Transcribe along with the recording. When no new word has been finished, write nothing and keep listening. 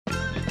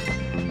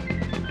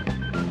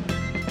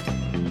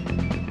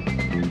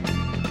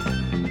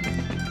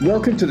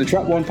Welcome to the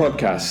Track One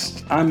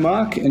podcast. I'm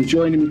Mark, and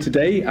joining me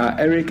today are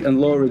Eric and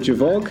Laura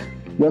Javog.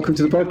 Welcome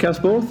to the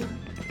podcast, both.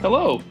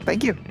 Hello.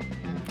 Thank you.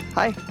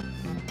 Hi.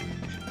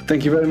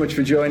 Thank you very much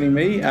for joining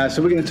me.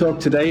 So we're going to talk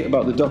today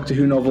about the Doctor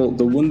Who novel,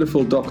 The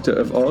Wonderful Doctor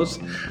of Oz,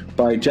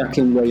 by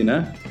Jacqueline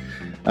Rayner.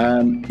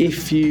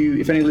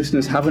 If any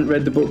listeners haven't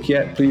read the book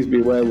yet, please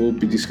be aware we'll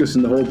be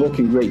discussing the whole book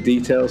in great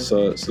detail,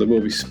 so there will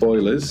be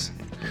spoilers.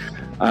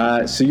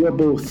 So you're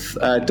both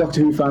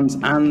Doctor Who fans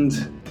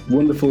and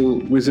Wonderful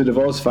Wizard of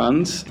Oz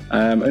fans.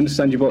 I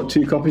understand you bought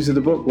 2 copies of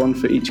the book, one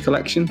for each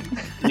collection.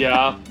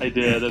 Yeah, I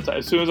did.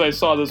 As soon as I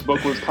saw this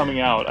book was coming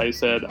out, I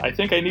said, I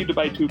think I need to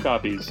buy 2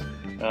 copies.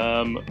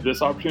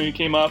 This opportunity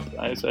came up.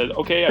 I said,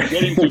 okay, I'm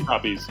getting 2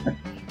 copies.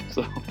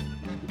 So,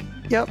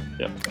 Yep.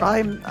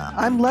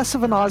 I'm less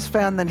of an Oz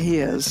fan than he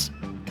is.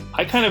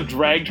 I kind of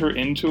dragged her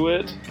into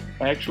it,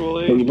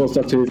 actually. So you're both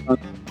Doctor Who fans?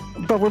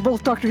 But we're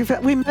both Doctor Who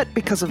fans. We met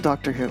because of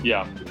Doctor Who.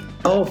 Yeah.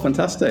 Oh,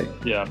 fantastic.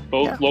 Yeah,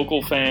 both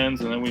local fans,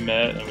 and then we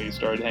met, and we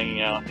started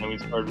hanging out, and we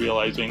started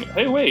realizing,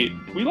 hey, wait,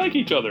 we like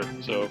each other.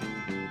 So,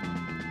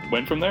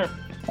 went from there.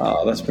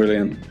 Oh, that's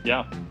brilliant.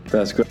 Yeah.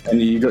 That's great.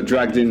 And you got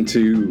dragged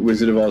into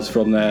Wizard of Oz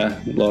from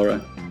there,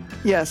 Laura.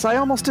 Yes, I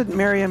almost didn't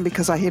marry him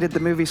because I hated the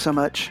movie so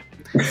much.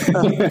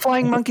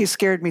 Flying Monkeys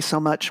scared me so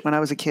much when I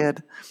was a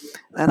kid.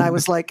 And I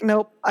was like,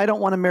 nope, I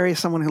don't want to marry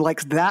someone who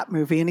likes that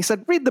movie. And he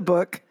said, read the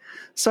book.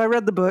 So I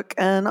read the book,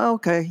 and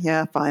okay,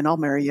 yeah, fine, I'll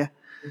marry you.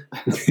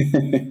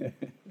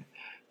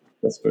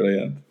 That's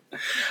brilliant.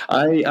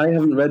 I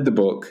haven't read the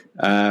book,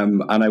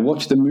 and I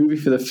watched the movie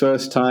for the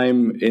first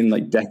time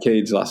in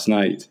decades last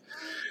night.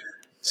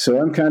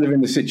 So I'm kind of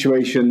in the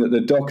situation that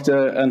the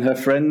Doctor and her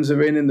friends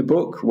are in the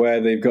book,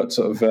 where they've got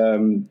sort of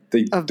a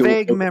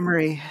vague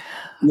memory.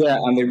 Yeah,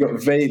 and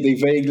they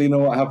vaguely know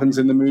what happens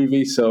in the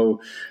movie, so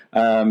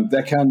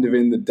they're kind of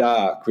in the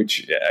dark,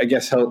 which I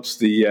guess helps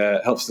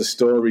the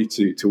story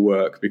to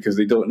work, because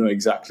they don't know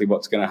exactly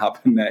what's going to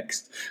happen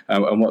next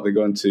and what they're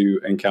going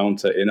to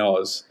encounter in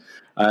Oz.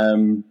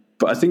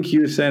 But I think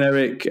you were saying,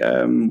 Eric,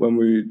 when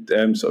we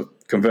were sort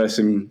of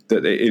conversing,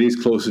 that it is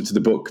closer to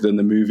the book than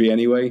the movie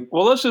anyway.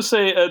 Well, let's just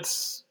say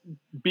it's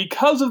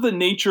because of the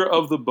nature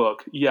of the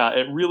book. Yeah,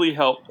 it really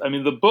helped. I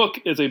mean, the book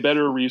is a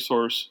better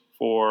resource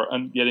for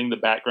getting the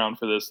background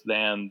for this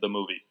than the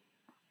movie.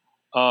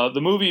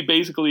 The movie,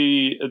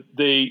 basically,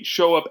 they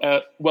show up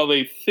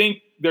they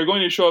think they're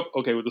going to show up.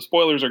 Okay, well, the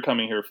spoilers are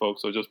coming here,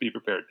 folks, so just be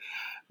prepared.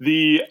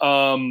 They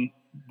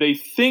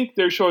think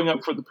they're showing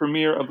up for the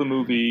premiere of the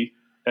movie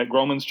at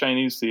Grauman's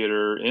Chinese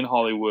Theater in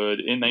Hollywood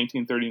in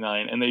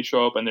 1939, and they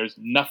show up and there's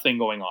nothing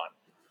going on.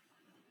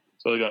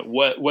 So they go,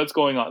 what's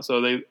going on?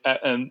 So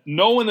and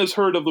no one has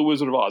heard of The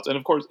Wizard of Oz. And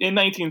of course, in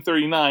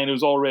 1939, it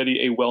was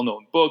already a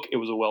well-known book.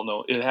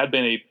 It had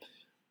been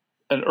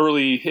an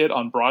early hit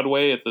on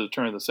Broadway at the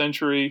turn of the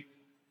century.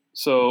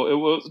 So it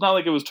was not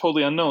like it was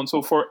totally unknown.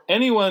 So for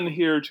anyone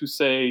here to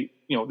say,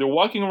 they're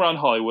walking around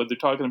Hollywood, they're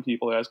talking to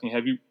people, they're asking,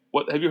 have you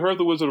heard of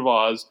The Wizard of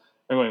Oz?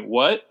 They're going,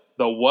 what?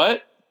 The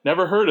what?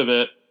 Never heard of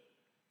it.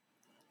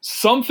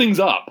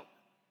 Something's up.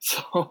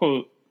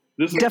 So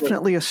this is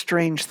definitely a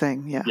strange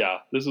thing. Yeah. Yeah.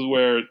 This is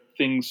where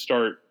things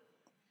start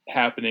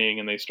happening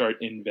and they start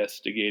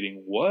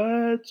investigating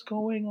what's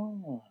going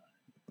on.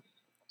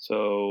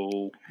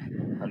 So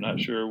I'm not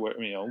sure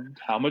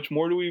how much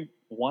more do we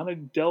want to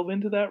delve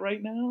into that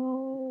right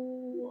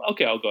now?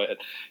 Okay, I'll go ahead.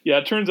 Yeah,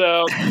 it turns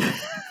out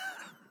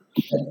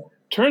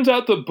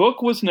the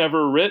book was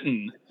never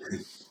written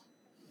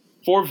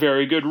for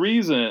very good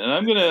reason. And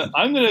I'm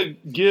gonna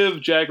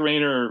give Jack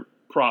Rayner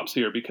props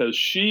here, because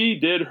she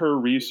did her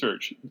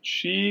research.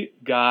 She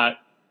got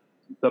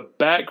the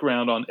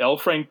background on L.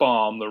 Frank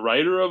Baum, the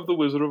writer of The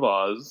Wizard of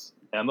Oz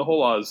and the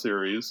whole Oz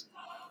series,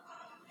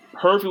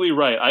 perfectly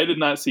right. I did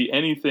not see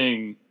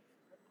anything,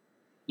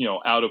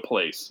 out of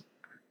place.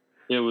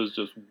 It was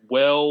just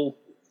all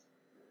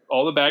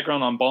the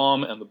background on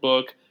Baum and the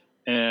book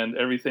and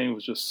everything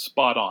was just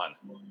spot on.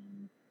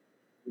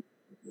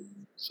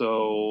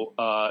 So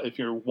if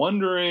you're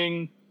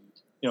wondering,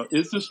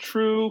 is this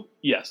true?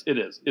 Yes, it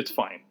is. It's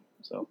fine.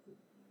 So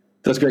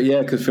that's great.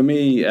 Yeah, because for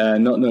me,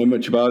 not knowing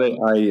much about it,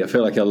 I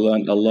feel like I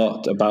learned a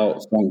lot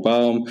about Frank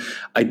Baum.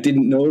 I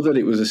didn't know that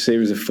it was a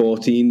series of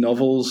 14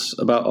 novels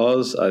about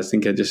Oz. I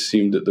think I just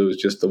assumed that there was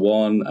just the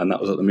one, and that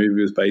was what the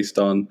movie was based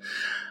on.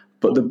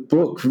 But the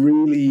book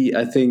really,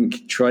 I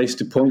think, tries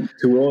to point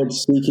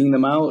towards seeking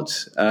them out.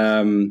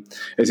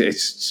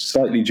 It's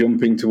slightly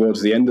jumping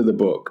towards the end of the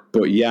book,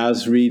 but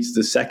Yaz reads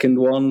the second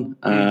one,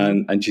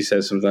 and she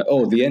says something like,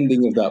 "Oh, the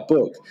ending of that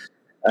book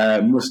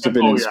must have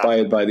been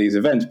inspired by these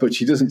events," but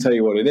she doesn't tell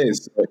you what it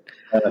is.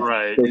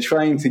 Right. They're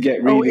trying to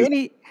get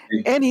readers.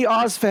 Any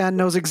Oz fan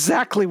knows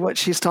exactly what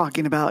she's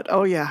talking about.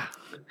 Oh yeah,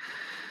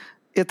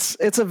 it's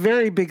a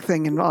very big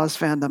thing in Oz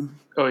fandom.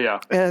 Oh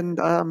yeah, and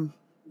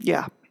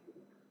yeah.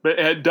 But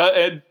it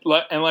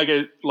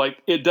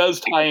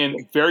does tie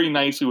in very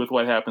nicely with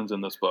what happens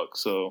in this book.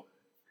 So,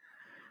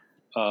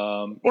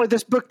 or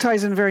this book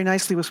ties in very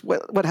nicely with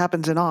what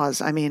happens in Oz.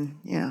 I mean,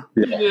 yeah.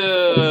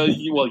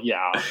 Well,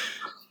 yeah.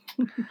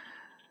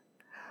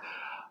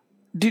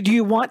 Do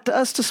you want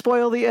us to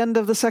spoil the end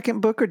of the second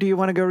book, or do you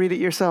want to go read it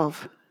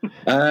yourself?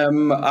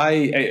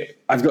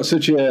 I've got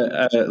such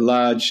a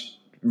large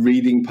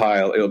reading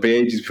pile. It'll be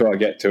ages before I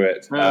get to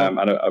it, and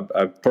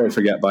I'll probably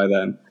forget by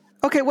then.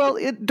 Okay, well,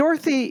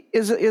 Dorothy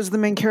is the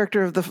main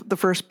character of the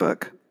first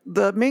book.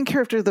 The main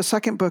character of the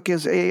second book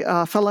is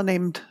a fella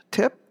named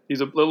Tip.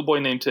 He's a little boy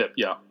named Tip,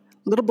 yeah.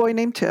 Little boy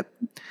named Tip.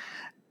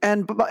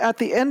 And at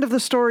the end of the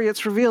story,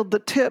 it's revealed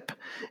that Tip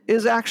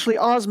is actually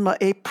Ozma,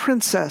 a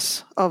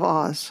princess of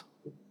Oz.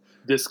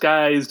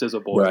 Disguised as a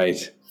boy.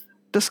 Right.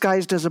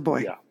 Disguised as a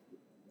boy. Yeah.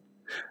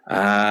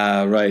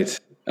 Ah, right.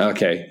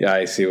 Okay. Yeah,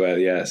 I see where.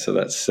 Yeah. So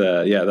that's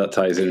that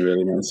ties in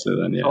really nicely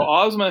then. Yeah. So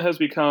Ozma has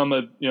become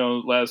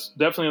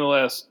definitely in the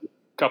last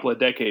couple of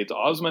decades,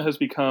 Ozma has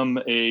become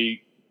a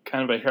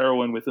kind of a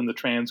heroine within the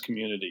trans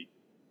community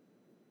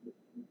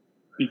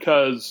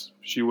because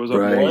she was a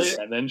boy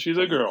and then she's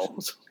a girl.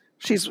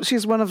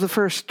 She's one of the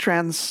first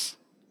trans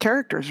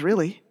characters,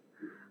 really.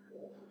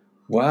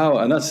 Wow,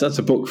 and that's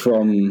a book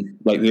from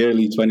like the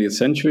early 20th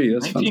century.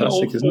 That's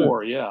fantastic, isn't it?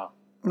 1904, yeah.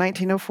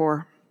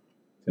 1904.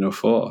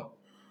 1904.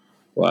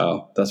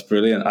 Wow, that's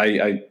brilliant.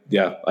 I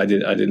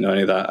didn't know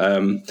any of that.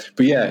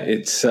 But yeah,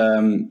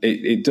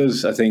 it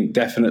does, I think,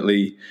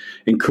 definitely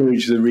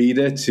encourage the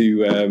reader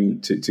to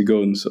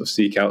go and sort of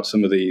seek out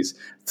some of these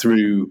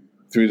through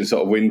the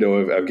sort of window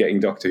of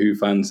getting Doctor Who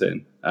fans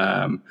in.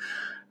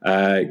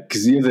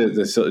 Because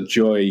the sort of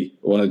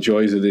one of the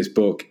joys of this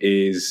book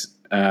is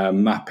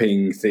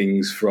mapping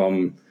things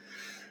from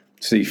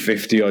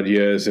 50 odd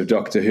years of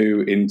Doctor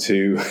Who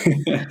into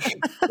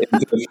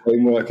the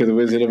framework of the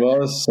Wizard of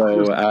Oz.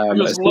 So I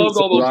just loved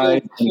all those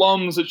little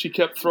plums that she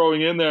kept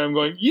throwing in there. I'm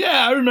going,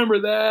 yeah, I remember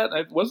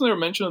that. Wasn't there a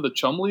mention of the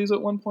Chumleys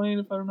at one point,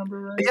 if I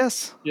remember right?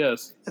 Yes.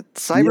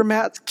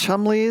 Cybermats,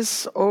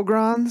 Chumleys,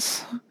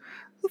 Ogrons.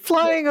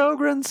 Flying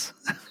Ogrons.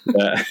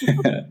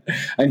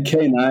 And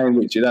K9,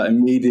 which that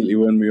immediately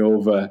won me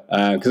over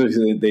because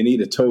they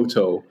need a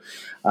Toto.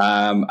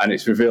 And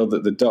it's revealed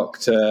that the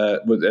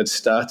Doctor had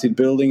started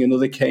building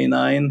another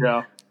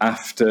K9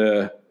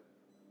 after,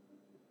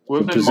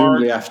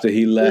 presumably after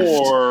he left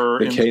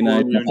the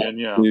K9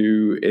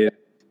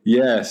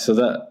 Union, so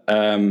that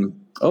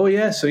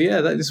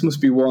this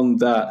must be one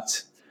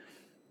that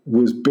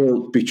was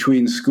built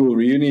between School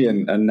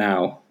Reunion and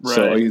now. Right.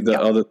 So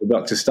the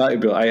Doctor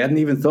started built. I hadn't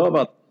even thought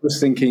about it. I was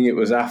thinking it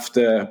was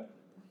after.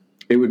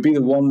 It would be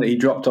the one that he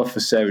dropped off for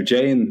Sarah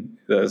Jane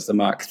as the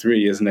Mark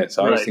III, isn't it?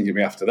 So I was thinking it'd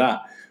be after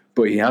that.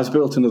 But he has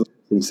built another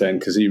since then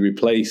because he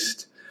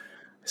replaced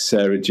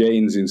Sarah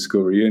Jane's in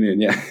School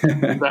Reunion. Yeah,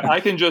 I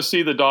can just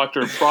see the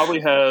Doctor probably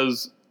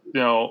has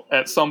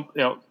at some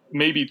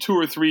maybe 2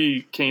 or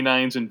 3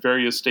 K9s in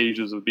various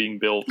stages of being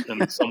built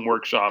in some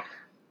workshop.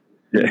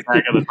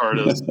 Back of the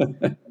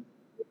TARDIS.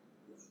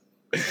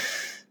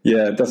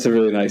 Yeah, that's a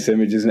really nice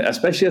image, isn't it?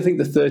 Especially, I think,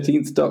 the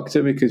 13th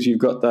Doctor, because you've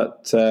got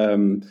that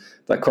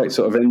quite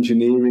sort of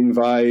engineering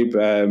vibe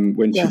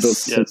when she built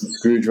the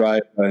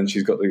screwdriver and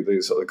she's got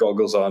the sort of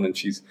goggles on and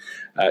she's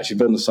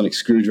building the sonic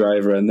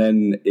screwdriver, and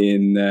then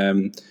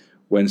in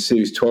when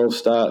Series 12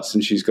 starts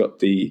and she's got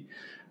the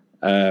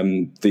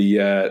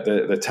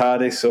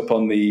TARDIS up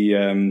on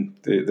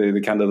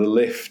the kind of the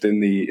lift in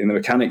the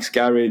mechanics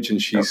garage,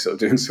 and she's sort of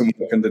doing some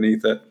work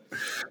underneath it.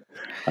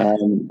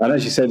 And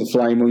as you said, the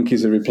flying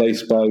monkeys are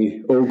replaced by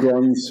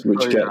Ogrons,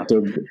 which get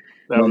dubbed.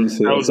 That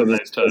was a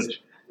nice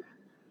touch.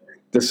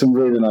 There's some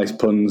really nice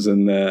puns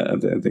and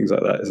things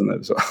like that, isn't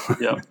there? So.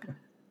 Yeah.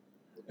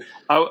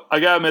 I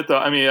gotta admit, though,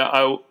 I mean,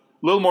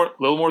 little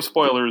more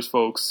spoilers,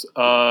 folks.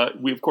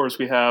 We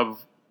have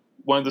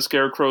one of the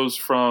scarecrows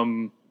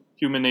from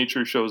Human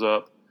Nature shows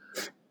up.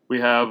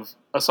 We have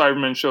a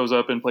Cyberman shows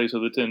up in place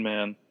of the Tin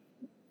Man.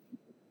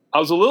 I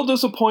was a little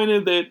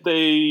disappointed that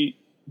they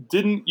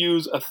didn't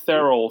use a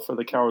Theral for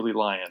the Cowardly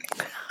Lion.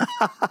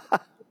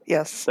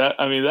 Yes.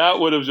 That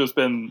would have just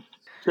been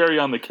cherry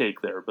on the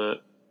cake there.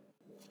 But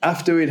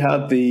after we'd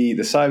had the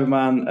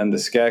Cyberman and the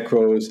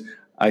Scarecrows,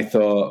 I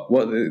thought,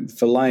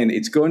 for Lion,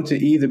 it's going to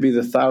either be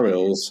the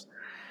Tharils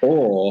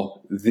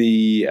or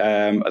the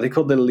are they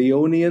called the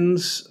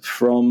Leonians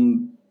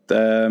from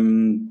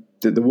the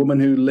woman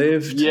who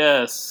lived?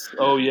 Yes.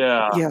 Oh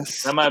yeah.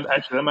 Yes. That might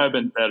have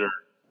been better.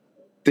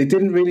 They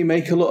didn't really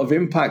make a lot of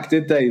impact,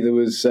 did they? There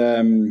was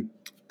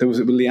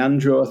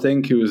Leandro, I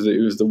think, who was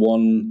the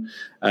one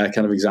kind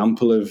of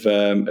example of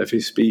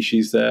his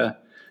species there.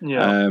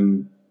 Yeah.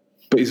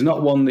 But he's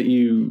not one that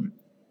you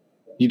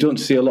don't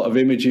see a lot of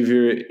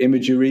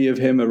imagery of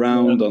him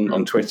around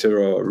on Twitter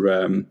or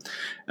in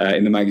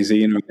the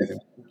magazine or anything.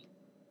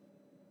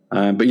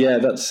 But yeah,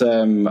 that's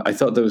I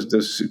thought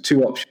there's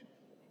 2 options.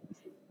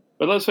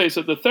 But let's face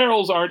it, the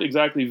Tharils aren't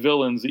exactly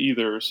villains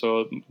either,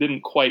 so it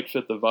didn't quite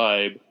fit the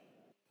vibe.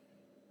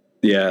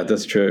 Yeah,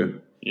 that's true.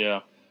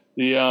 Yeah.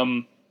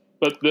 Using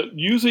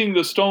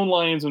the stone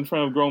lions in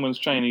front of Grauman's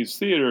Chinese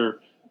Theater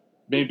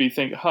made me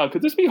think,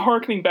 could this be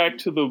harkening back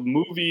to the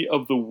movie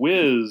of The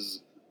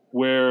Wiz,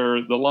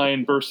 where the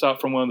lion bursts out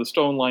from one of the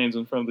stone lions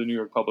in front of the New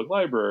York Public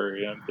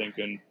Library? I'm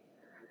thinking,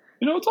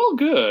 it's all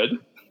good.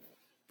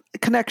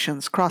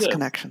 Connections, cross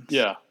connections.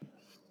 Yeah.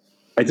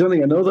 I don't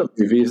think I know that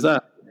movie. Is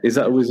that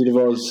a Wizard of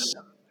Oz?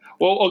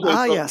 Well, okay.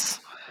 So Yes.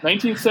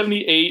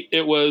 1978.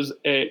 It was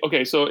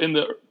so in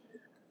the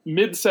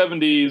mid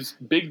 70s,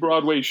 big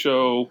Broadway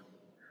show.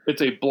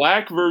 It's a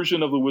black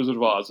version of the Wizard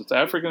of Oz. It's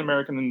African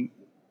American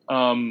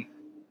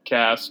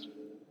cast,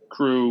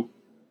 crew,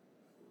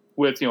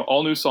 with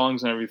all new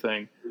songs and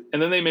everything.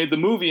 And then they made the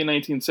movie in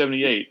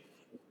 1978.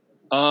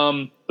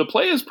 The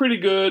play is pretty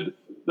good.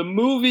 The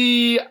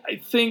movie,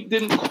 I think,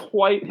 didn't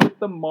quite hit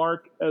the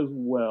mark as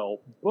well.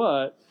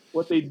 But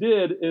what they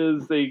did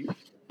is they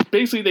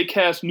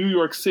cast New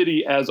York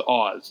City as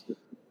Oz.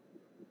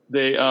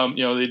 They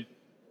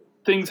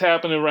things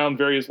happen around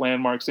various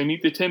landmarks. They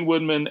meet the Tin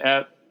Woodman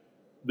at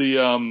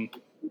the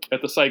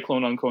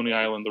Cyclone on Coney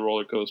Island, the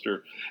roller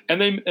coaster, and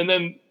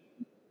then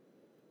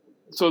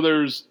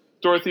there's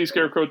Dorothy,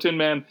 Scarecrow, Tin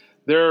Man.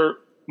 They're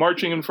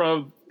marching in front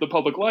of the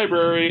public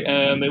library,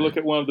 and they look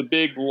at one of the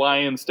big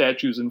lion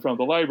statues in front of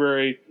the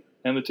library,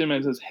 and the Tin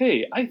Man says,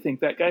 "Hey, I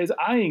think that guy's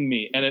eyeing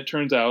me," and it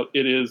turns out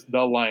it is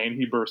the lion.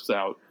 He bursts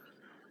out.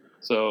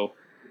 So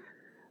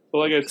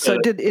like I said,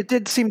 it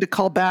did seem to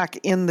call back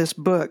in this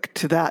book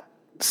to that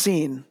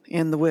scene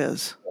in The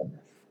Wiz,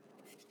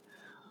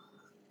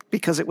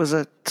 because it was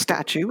a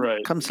statue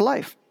comes to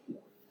life.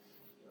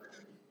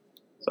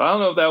 So I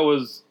don't know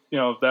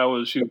if that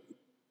was she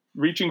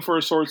reaching for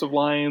a source of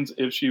lions,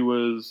 if she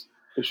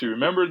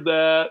remembered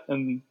that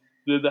and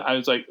did that. I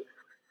was like,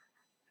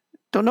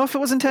 don't know if it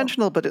was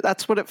intentional, but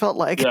that's what it felt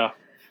like. Yeah.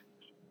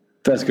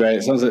 That's great.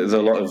 It sounds like there's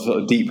a lot of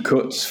sort of deep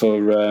cuts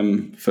for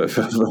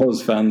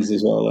Oz fans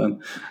as well.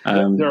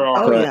 And there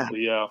are,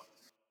 yeah.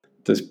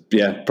 There's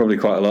probably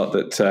quite a lot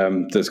that's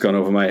gone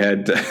over my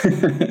head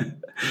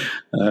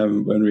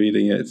when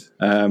reading it.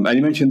 And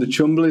you mentioned the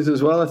Chumblies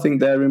as well. I think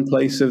they're in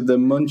place of the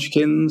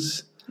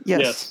Munchkins.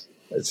 Yes.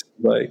 It's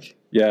like,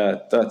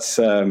 that's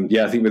I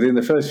think within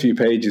the first few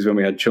pages when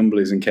we had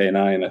Chumblies and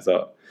K9, I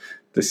thought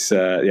this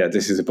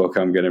is a book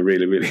I'm going to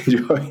really, really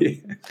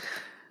enjoy.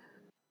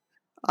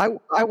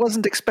 I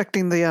wasn't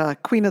expecting the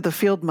Queen of the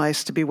Field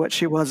Mice to be what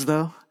she was,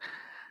 though.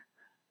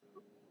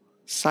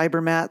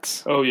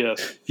 Cybermats. Oh,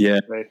 yes. Yeah.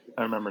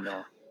 I remember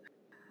now.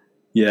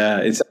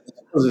 Yeah,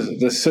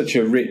 there's such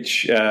a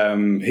rich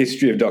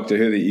history of Doctor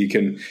Who that you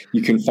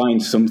can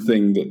find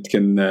something that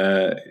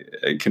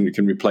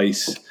can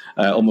replace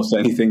almost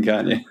anything,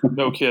 can't you?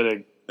 No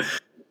kidding.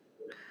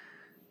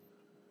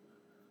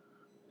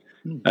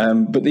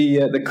 But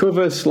the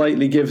cover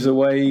slightly gives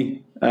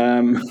away.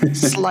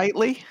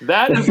 Slightly.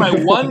 That is my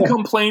one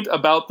complaint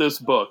about this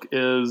book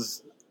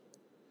is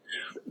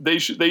they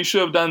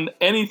should have done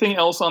anything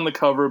else on the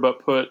cover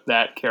but put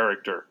that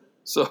character.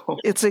 So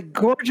it's a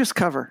gorgeous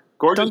cover.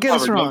 Gorgeous Don't get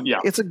cover. us wrong. Yeah.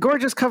 It's a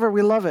gorgeous cover.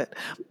 We love it,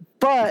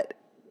 but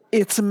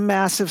it's a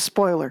massive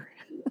spoiler.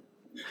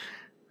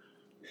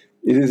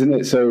 It is, isn't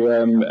it? So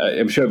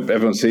I'm sure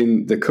everyone's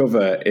seen the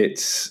cover.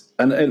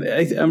 And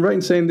I'm right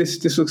in saying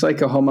this looks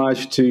like a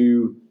homage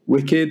to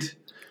Wicked.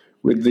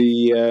 With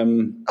the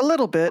a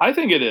little bit, I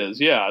think it is.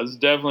 Yeah, it's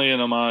definitely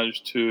an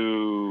homage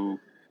to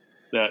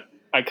that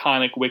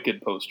iconic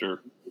Wicked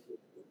poster,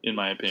 in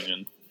my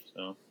opinion.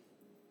 So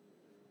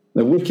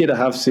the Wicked I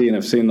have seen.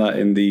 I've seen that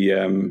in the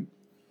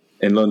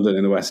in London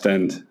in the West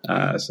End. So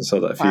I saw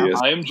that a few years.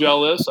 I am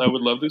jealous. I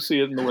would love to see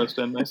it in the West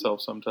End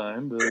myself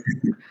sometime. But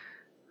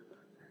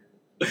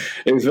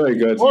it was very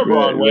good. Or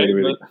Broadway.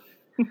 Really.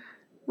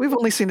 We've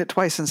only seen it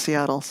twice in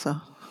Seattle, so.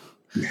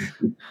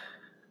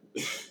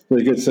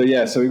 Very good.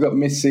 So we've got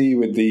Missy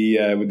with the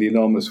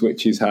enormous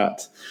witch's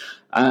hat,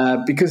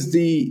 because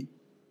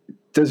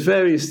there's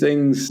various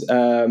things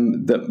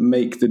that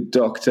make the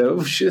Doctor.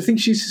 I think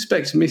she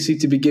suspects Missy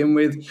to begin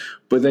with,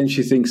 but then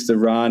she thinks the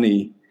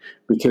Rani,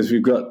 because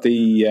we've got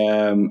the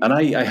and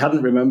I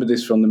hadn't remembered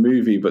this from the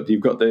movie, but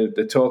you've got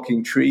the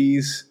talking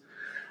trees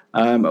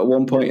at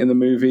one point in the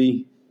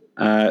movie.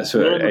 So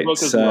they're in the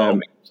book as well.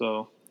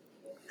 So.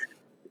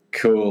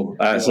 Cool.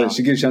 So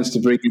she gives a chance to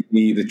bring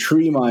in the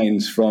tree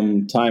mines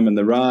from Time and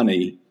the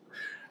Rani,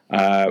 which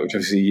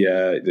obviously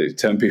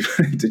turn people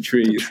into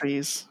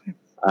trees.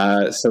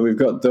 So we've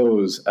got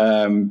those.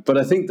 But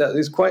I think that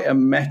is quite a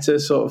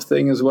meta sort of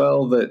thing as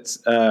well, that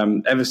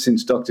ever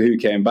since Doctor Who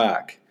came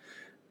back,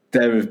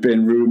 there have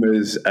been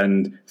rumours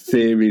and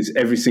theories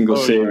every single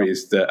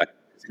series that it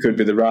could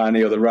be the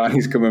Rani or the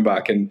Rani's coming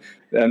back, and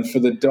for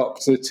the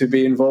Doctor to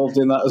be involved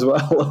in that as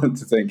well, and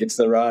to think it's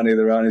the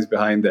Rani's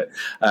behind it.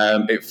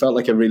 It felt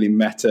like a really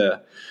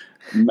meta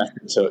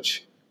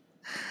touch.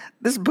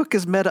 This book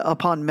is meta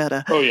upon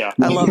meta. Oh yeah,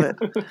 I love it.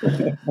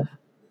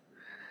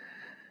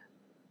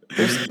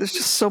 There's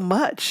just so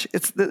much.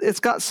 It's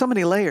got so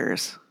many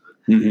layers.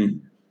 Mm-hmm.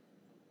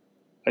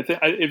 I think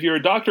if you're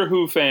a Doctor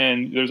Who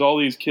fan, there's all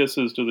these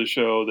kisses to the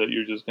show that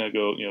you're just going to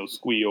go,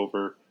 squee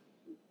over.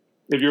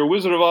 If you're a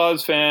Wizard of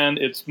Oz fan,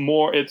 it's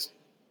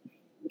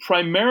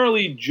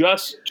primarily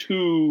just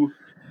to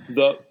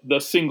the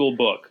single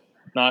book,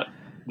 not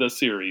the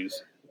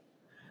series.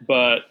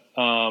 But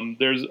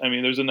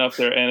there's enough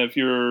there. And if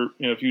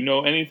you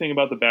know anything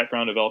about the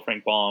background of L.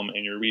 Frank Baum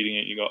and you're reading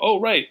it, you go, oh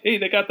right, hey,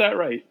 they got that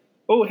right.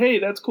 Oh hey,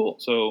 that's cool.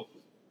 So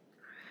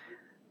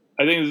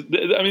I think,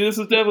 this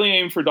is definitely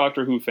aimed for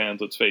Doctor Who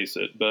fans, let's face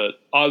it,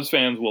 but Oz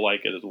fans will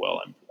like it as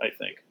well, I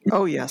think.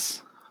 Oh,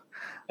 yes.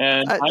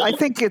 And I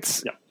think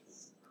it's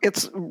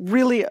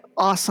really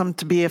awesome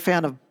to be a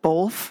fan of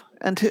both,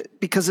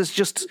 because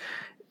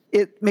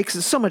it makes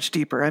it so much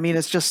deeper. I mean,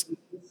 it's just,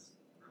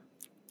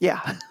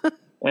 yeah.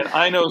 And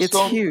I know it's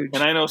huge.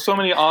 And I know so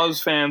many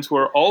Oz fans who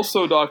are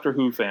also Doctor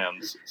Who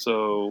fans.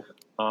 So,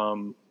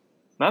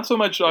 not so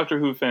much Doctor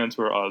Who fans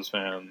who are Oz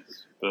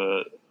fans,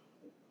 but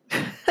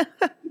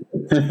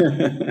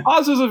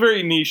Oz is a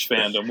very niche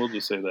fandom. We'll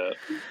just say that.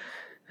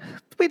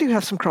 We do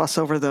have some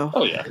crossover, though.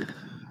 Oh yeah.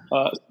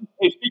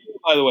 Hey, speaking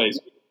of, by the way,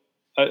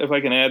 if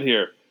I can add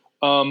here,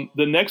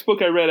 the next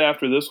book I read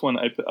after this one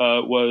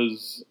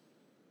was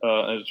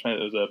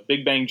a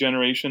Big Bang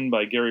Generation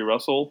by Gary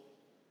Russell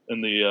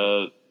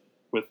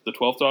with the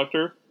 12th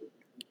Doctor.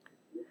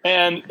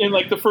 And in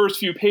like the first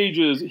few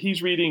pages,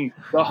 he's reading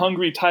The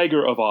Hungry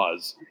Tiger of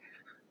Oz,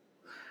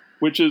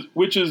 which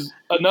is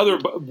another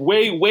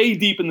way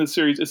deep in the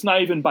series. It's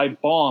not even by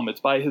Baum; it's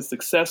by his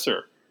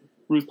successor,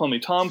 Ruth Plumly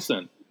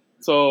Thompson.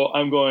 So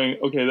I'm going,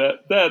 okay,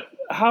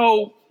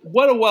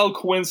 what a wild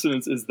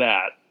coincidence is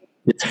that?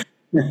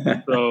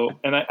 So,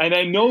 and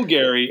I know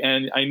Gary,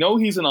 and I know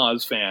he's an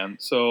Oz fan.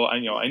 So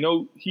I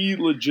know he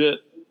legit,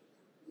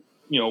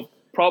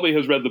 probably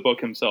has read the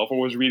book himself or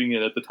was reading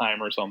it at the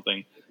time or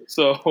something.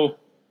 So,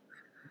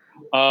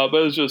 but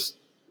it's just,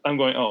 I'm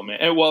going, oh man.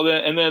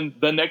 And then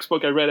the next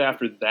book I read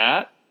after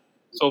that,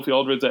 Sophie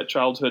Aldred's At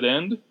Childhood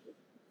End.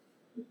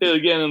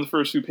 Again, in the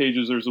first 2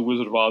 pages, there's a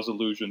Wizard of Oz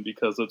allusion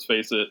because, let's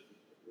face it,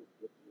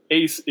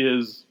 Ace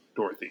is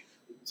Dorothy.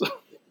 So,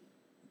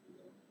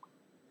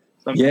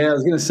 yeah, I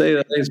was going to say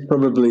that is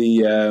probably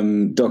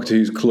Doctor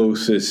Who's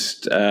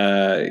closest,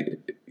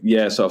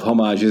 sort of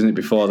homage, isn't it?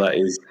 Before that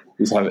is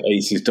how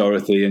Ace is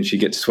Dorothy, and she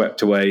gets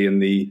swept away in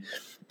the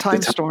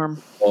time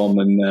storm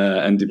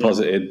and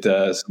deposited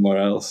somewhere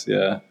else.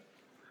 Yeah,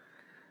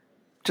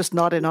 just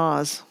not in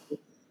Oz.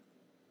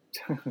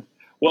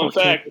 Well, in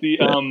fact,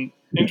 the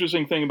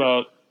interesting thing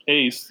about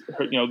Ace,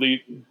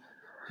 they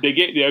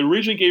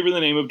originally gave her the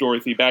name of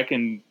Dorothy back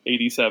in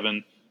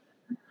 '87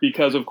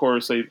 because, of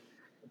course, they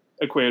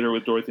equated her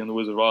with Dorothy and the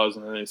Wizard of Oz,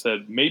 and then they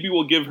said maybe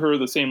we'll give her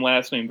the same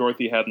last name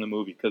Dorothy had in the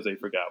movie because they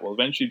forgot. Well,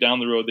 eventually down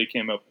the road they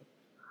gave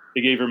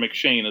her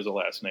McShane as a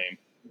last name,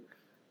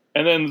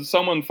 and then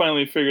someone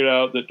finally figured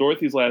out that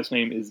Dorothy's last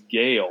name is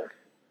Gale.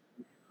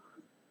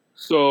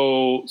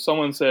 So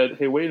someone said,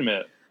 "Hey, wait a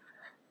minute,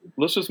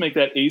 let's just make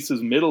that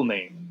Ace's middle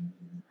name."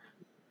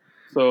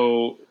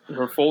 So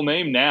her full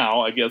name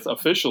now, I guess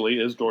officially,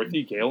 is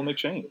Dorothy Gale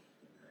McShane.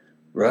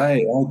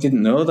 Right, I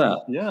didn't know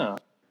that. Yeah.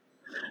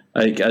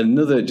 Like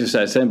another, just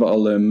saying about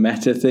all the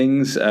meta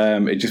things,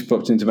 it just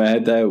popped into my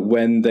head there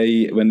when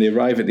they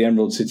arrive at the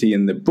Emerald City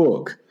in the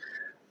book,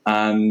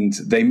 and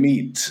they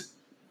meet.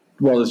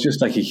 Well, there's just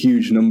like a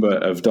huge number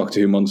of Doctor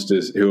Who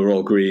monsters who are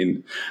all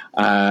green,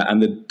 and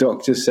the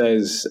Doctor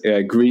says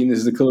green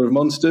is the colour of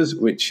monsters,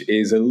 which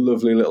is a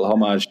lovely little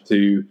homage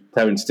to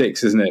Terrance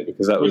Dicks, isn't it?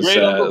 Because that was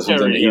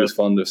something that he was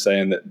fond of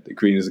saying, that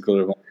green is the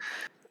colour of monsters.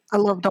 I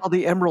loved all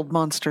the emerald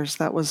monsters.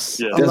 That was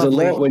There's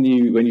lovely. A lot when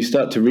you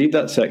start to read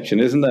that section,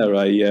 isn't there?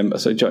 I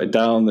sort of jotted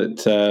down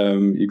that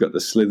you've got the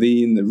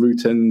Slitheen, the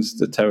Rutans,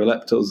 the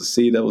Pteroleptals, the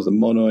Sea Devils, the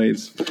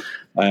Monoids.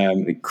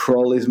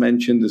 Kroll is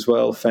mentioned as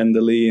well,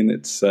 Fendaline.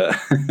 It's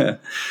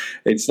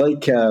it's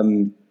like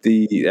the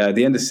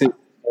end of series.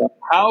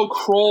 How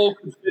Kroll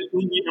could fit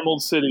in the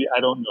Emerald City, I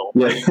don't know.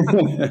 Yeah.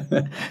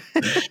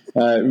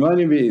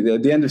 Reminding me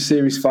the end of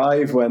Series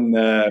 5 when.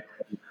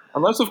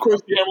 Unless, of course,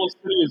 the Emerald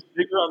City is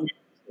bigger on the.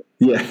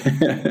 Yeah.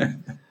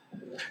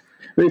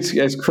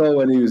 It's Kroll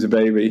when he was a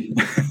baby.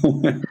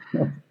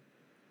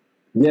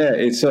 Yeah,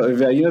 it's sort of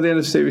the end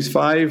of Series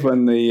 5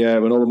 when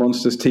when all the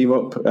monsters team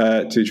up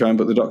to try and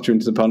put the Doctor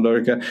into the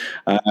Pandorica.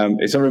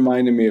 It's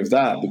reminding me of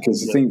that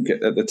because I think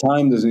at the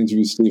time there's an interview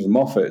with Stephen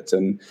Moffat,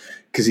 and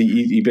because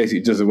he basically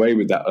does away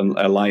with that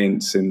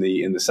alliance in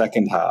the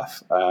second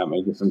half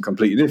and does something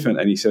completely different,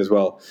 and he says,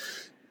 well,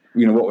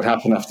 what would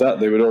happen after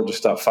that? They would all just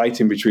start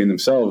fighting between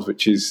themselves,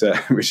 which is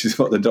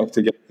what the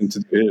Doctor gets them to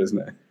do here, isn't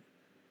it?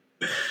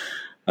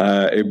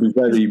 It would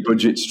be very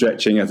budget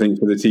stretching, I think,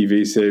 for the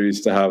TV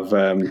series to have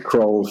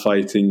Kroll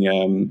fighting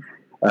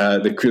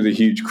the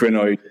huge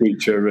crinoid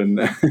creature.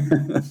 And I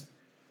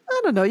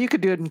don't know. You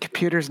could do it in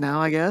computers now,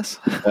 I guess.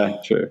 Yeah,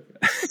 true.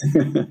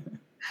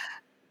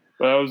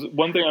 But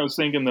one thing I was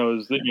thinking though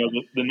is that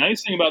the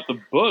nice thing about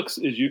the books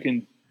is you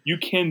can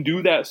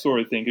do that sort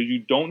of thing because you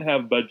don't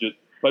have budget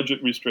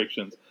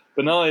restrictions.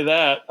 But not only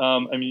that,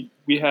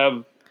 we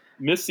have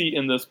Missy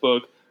in this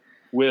book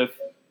with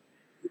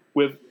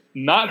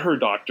not her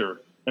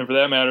doctor, and for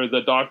that matter, the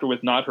Doctor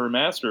with not her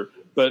master.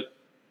 But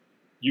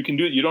you can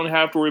do it. You don't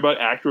have to worry about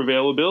actor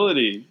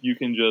availability. You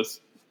can just.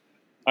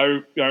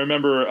 I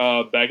remember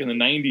back in the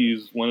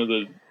 '90s, one of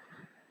the I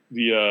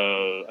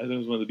think it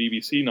was one of the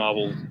BBC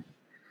novels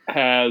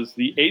has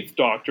the 8th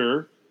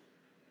Doctor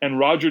and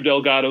Roger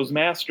Delgado's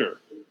master,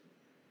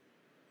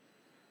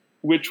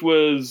 which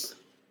was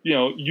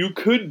you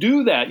could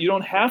do that. You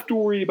don't have to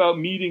worry about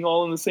meeting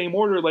all in the same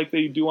order like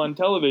they do on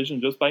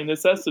television, just by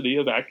necessity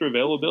of actor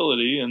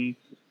availability and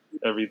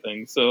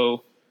everything.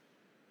 So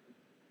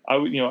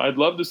I'd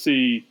love to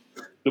see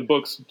the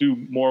books do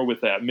more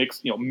with that.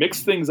 Mix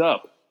things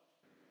up.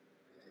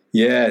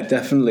 Yeah,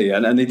 definitely,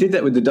 and they did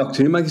that with the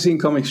Doctor Who magazine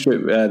comic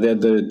strip. They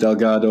had the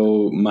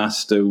Delgado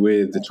Master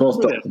with the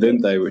 12th Doctor,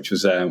 didn't they? Which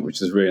was a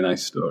really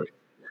nice story.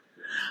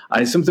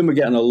 And it's something we're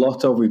getting a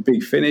lot of with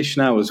Big Finish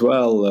now as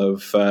well,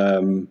 of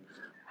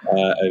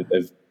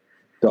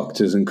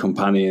doctors and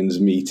companions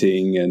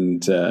meeting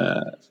and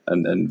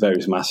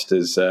various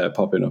masters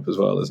popping up as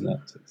well, isn't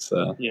it? It's,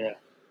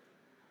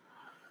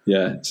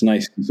 yeah, it's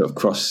nice to sort of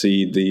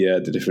cross-seed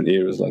the different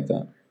eras like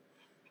that.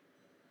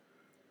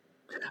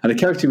 And a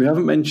character we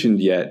haven't mentioned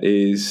yet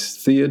is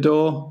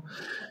Theodore,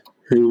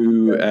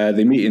 who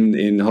they meet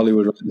in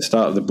Hollywood right at the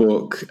start of the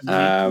book.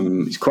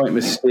 He's quite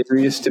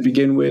mysterious to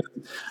begin with,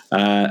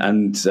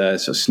 and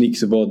sort of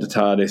sneaks aboard the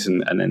TARDIS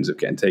and ends up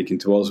getting taken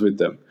to Oz with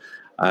them.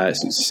 So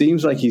it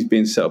seems like he's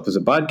being set up as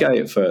a bad guy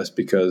at first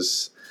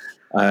because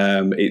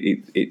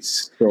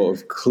it's sort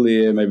of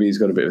clear maybe he's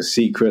got a bit of a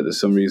secret.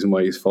 There's some reason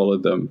why he's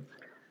followed them.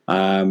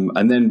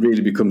 And then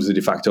really becomes the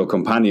de facto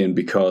companion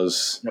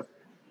because... Yep.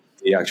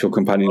 The actual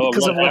companion,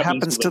 because of what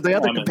happens to the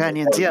other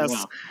companions,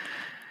 yes.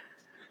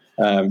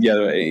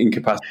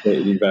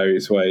 Incapacitated in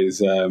various ways.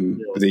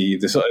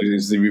 The sort of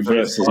is the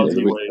reverse, isn't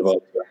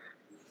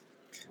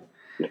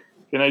it?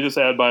 Can I just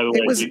add, by the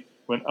way,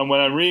 when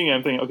I'm reading it,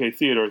 I'm thinking, okay,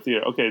 Theodore.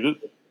 Okay,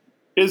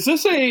 is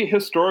this a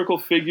historical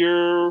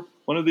figure?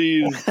 One of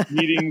these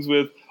meetings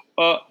with,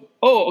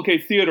 Theodore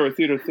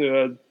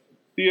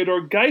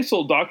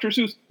Geisel, Dr.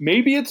 Seuss.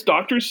 Maybe it's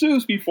Dr.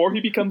 Seuss before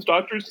he becomes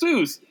Dr.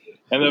 Seuss.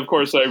 And then, of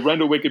course, I run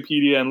to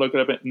Wikipedia and look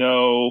it up.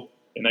 No,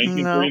 in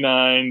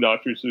 1939,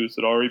 Dr. Seuss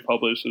had already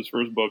published his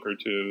first book or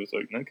two. It's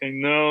like, okay,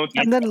 no.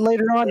 And then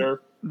later on,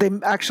 they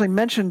actually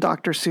mentioned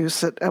Dr.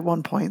 Seuss at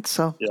one point.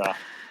 So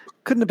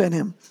couldn't have been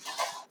him.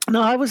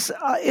 No,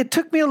 it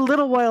took me a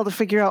little while to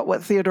figure out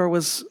what Theodore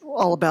was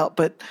all about.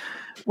 But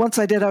once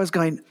I did, I was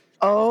going,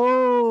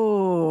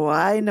 oh,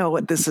 I know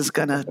what this is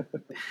going to.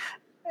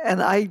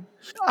 And I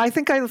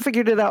think I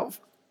figured it out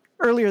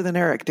earlier than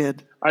Eric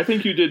did. I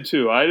think you did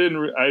too. I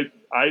didn't.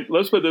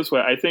 Let's put it this way.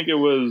 I think I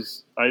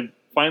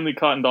finally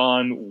cottoned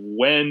on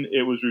when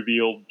it was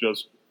revealed,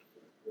 just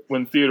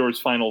when Theodore's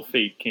final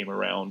fate came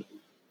around.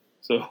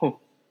 So,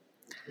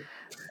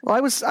 well, I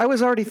was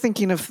already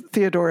thinking of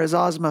Theodore as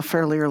Ozma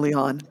fairly early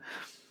on.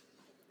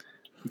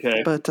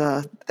 Okay, but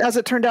as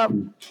it turned out,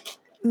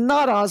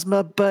 not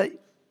Ozma, but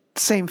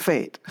same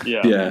fate.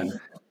 Yeah.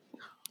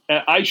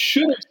 And I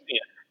should have seen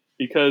it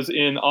because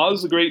in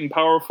Oz the Great and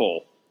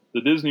Powerful,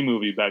 the Disney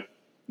movie back,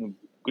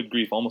 good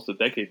grief, almost a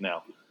decade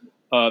now.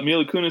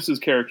 Mila Kunis's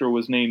character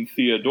was named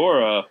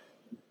Theodora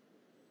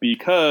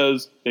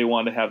because they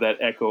wanted to have that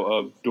echo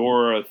of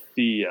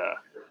Dorothea.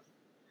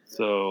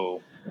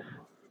 So,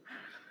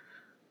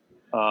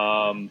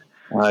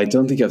 I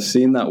don't think I've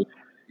seen that.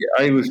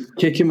 I was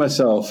kicking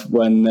myself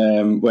when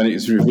it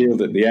was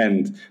revealed at the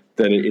end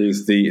that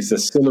it's the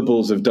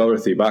syllables of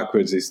Dorothy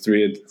backwards is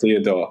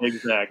Theodore.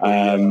 Exactly.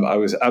 I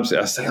was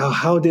like, oh,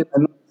 how did I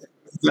not see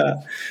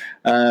that?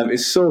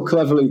 It's so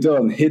cleverly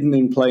done, hidden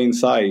in plain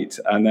sight,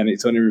 and then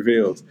it's only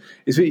revealed.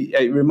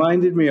 It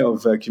reminded me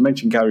of, you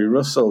mentioned Gary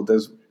Russell.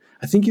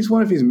 I think it's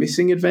one of his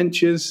missing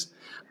adventures,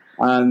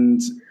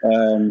 and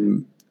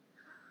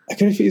I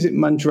don't know if is it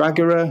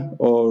Mandragora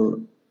or...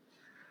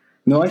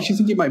 No, I actually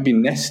think it might be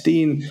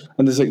Nestine,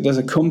 and there's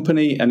a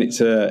company, and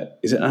is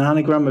it an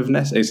anagram of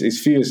Nestine? It's a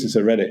few years since I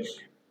read it.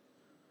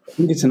 I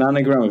think it's an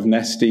anagram of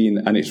Nestine,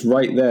 and it's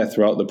right there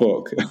throughout the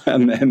book.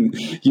 And then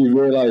you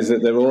realise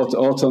that their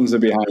autons are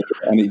behind it,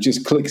 and it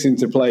just clicks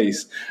into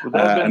place.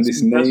 And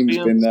this name's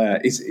been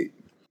there.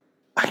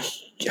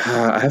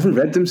 I haven't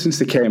read them since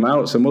they came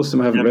out, so most of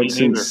them I haven't read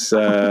since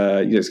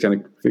it's kind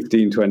of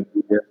 15, 20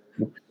 years.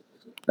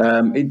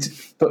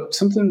 But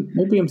something,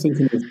 maybe I'm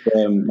thinking of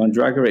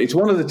Mandragora. It's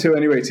one of the two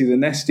anyway. It's either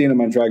Nestine or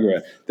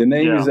Mandragora. The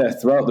name is there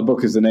throughout the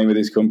book as the name of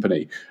this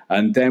company,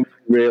 and then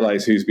we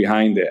realise who's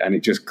behind it, and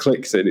it just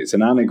clicks that it's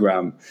an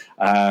anagram.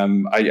 I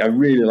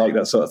really like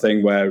that sort of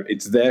thing where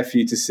it's there for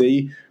you to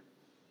see,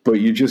 but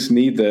you just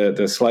need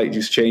the slight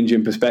just change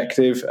in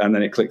perspective, and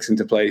then it clicks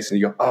into place, and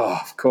you go, oh,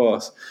 of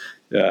course.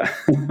 Yeah.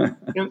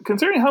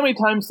 Considering how many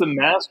times the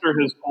Master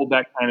has pulled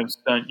that kind of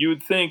stunt, you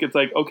would think it's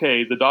like,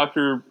 okay, the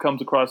Doctor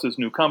comes across this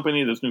new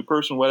company, this new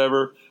person,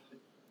 whatever,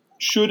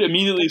 should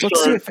immediately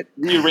start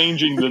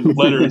rearranging the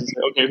letters.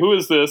 Okay, who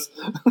is this?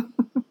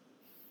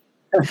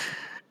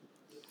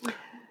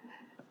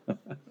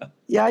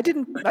 Yeah, I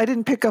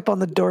didn't pick up on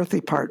the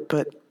Dorothy part,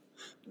 but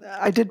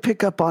I did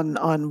pick up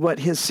on what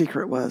his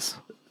secret was.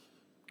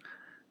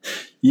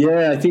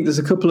 Yeah, I think there's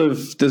a couple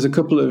of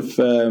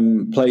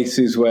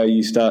places where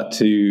you start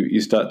to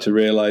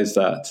realize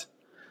that,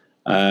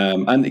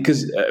 and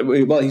because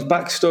his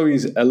backstory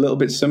is a little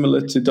bit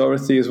similar to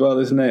Dorothy as well,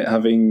 isn't it?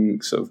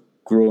 Having sort of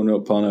grown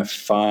up on a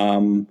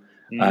farm,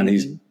 and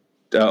he's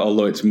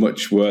although it's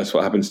much worse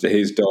what happens to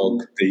his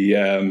dog.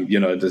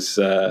 There's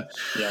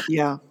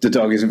the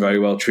dog isn't very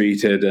well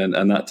treated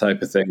and that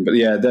type of thing. But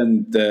yeah,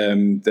 then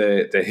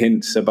the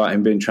hints about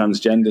him being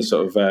transgender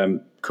sort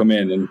of come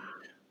in, and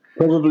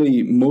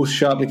probably most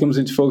sharply comes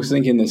into focus, I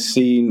think, in the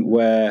scene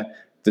where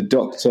the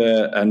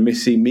Doctor and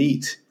Missy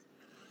meet.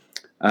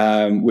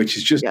 Which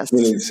is just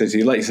brilliant. So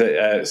like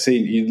you said,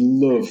 you'd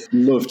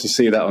love to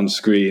see that on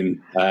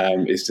screen.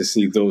 Is to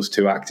see those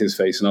two actors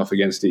facing off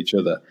against each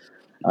other.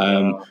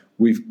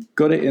 We've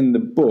got it in the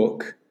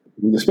book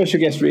with a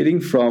special guest reading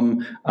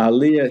from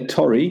Leah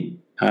Torrey.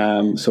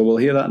 So we'll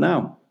hear that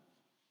now.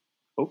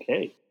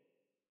 Okay.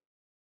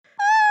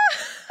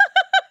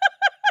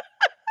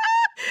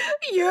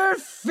 Your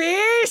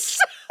face!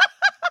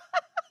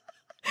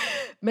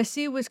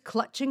 Missy was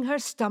clutching her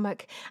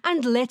stomach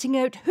and letting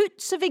out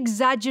hoots of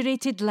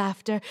exaggerated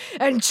laughter.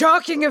 And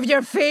talking of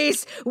your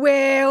face,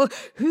 well,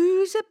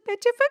 who's a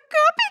bit of a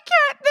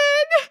copycat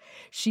then?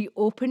 She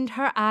opened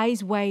her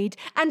eyes wide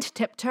and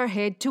tipped her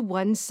head to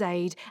one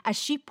side as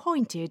she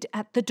pointed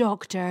at the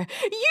Doctor.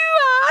 You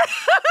are!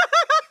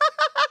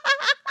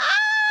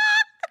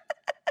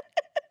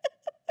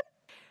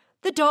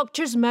 The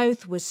Doctor's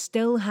mouth was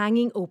still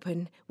hanging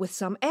open. With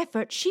some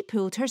effort, she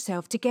pulled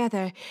herself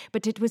together,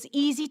 but it was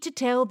easy to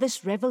tell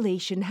this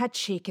revelation had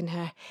shaken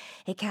her.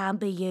 It can't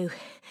be you.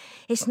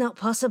 It's not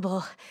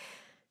possible.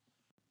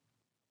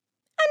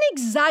 An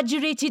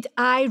exaggerated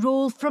eye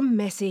roll from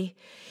Missy.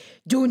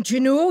 Don't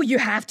you know you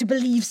have to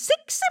believe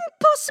 6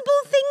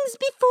 impossible things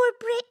before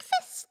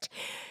breakfast?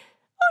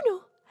 Oh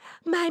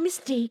no, my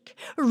mistake.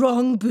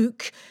 Wrong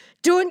book.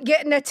 Don't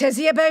get in a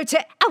tizzy about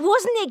it. I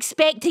wasn't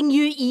expecting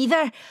you either.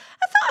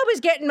 I thought I was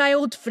getting my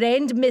old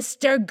friend,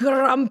 Mr.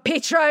 Grumpy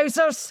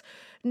Trousers.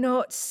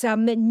 Not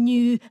some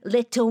new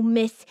little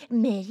Miss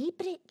Mary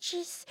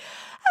Britches.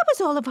 I was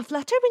all of a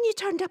flutter when you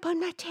turned up on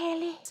my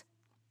telly.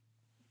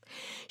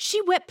 She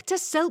whipped a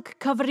silk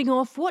covering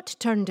off what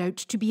turned out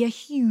to be a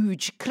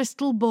huge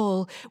crystal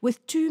ball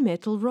with 2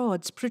 metal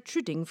rods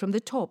protruding from the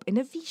top in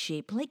a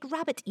V-shape like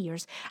rabbit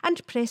ears,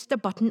 and pressed a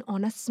button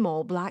on a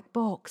small black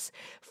box.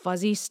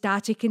 Fuzzy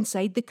static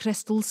inside the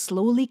crystal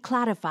slowly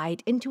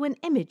clarified into an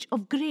image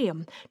of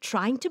Graham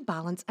trying to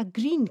balance a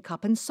green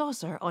cup and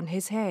saucer on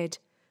his head.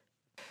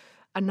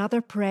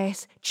 Another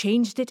press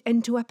changed it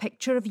into a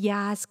picture of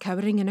Yaz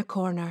cowering in a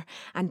corner,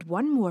 and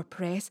one more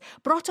press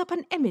brought up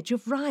an image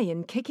of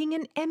Ryan kicking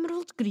an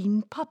emerald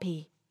green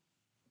puppy.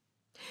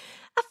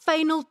 A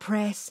final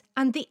press,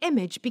 and the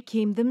image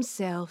became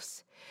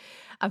themselves.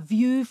 A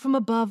view from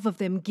above of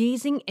them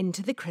gazing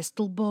into the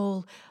crystal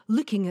ball,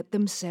 looking at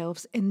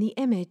themselves in the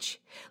image,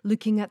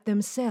 looking at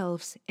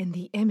themselves in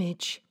the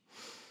image.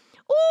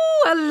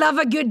 Oh, I love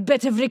a good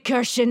bit of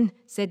recursion,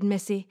 said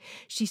Missy.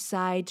 She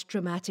sighed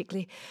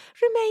dramatically.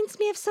 Reminds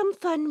me of some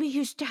fun we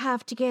used to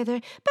have together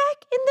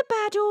back in the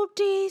bad old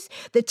days.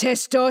 The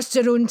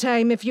testosterone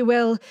time, if you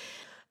will.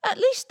 At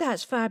least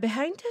that's far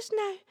behind us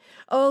now.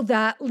 All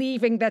that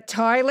leaving the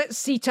toilet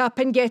seat up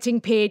and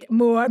getting paid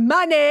more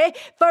money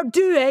for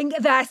doing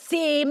the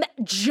same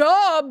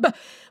job.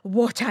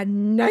 What a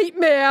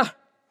nightmare!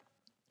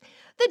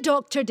 The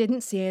Doctor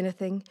didn't say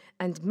anything,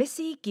 and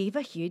Missy gave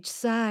a huge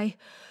sigh.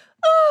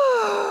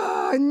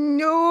 Oh,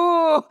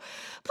 no.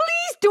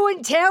 Please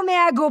don't tell me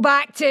I go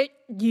back to,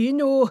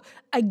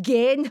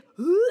 again.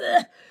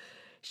 Ugh.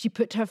 She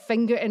put her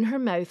finger in her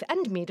mouth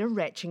and made a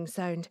retching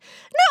sound.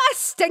 Not a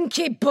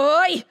stinky boy.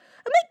 I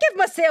might give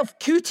myself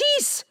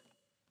cooties.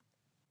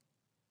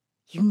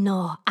 You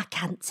know I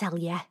can't tell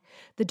you,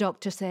 the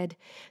Doctor said.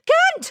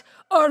 Can't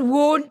or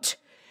won't?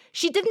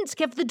 She didn't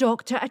give the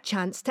Doctor a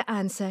chance to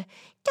answer.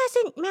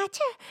 Doesn't matter.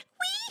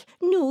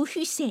 We know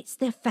who sets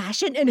the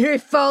fashion and who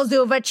falls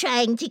over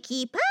trying to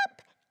keep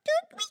up.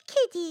 Don't we,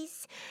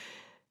 kiddies?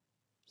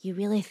 You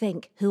really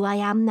think who I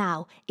am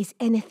now is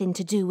anything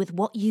to do with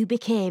what you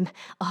became?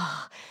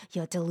 Oh,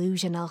 you're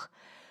delusional.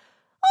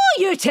 Oh,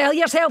 you tell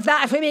yourself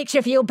that if it makes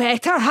you feel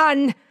better,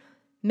 hun.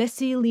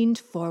 Missy leaned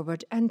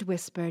forward and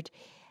whispered,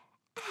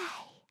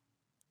 I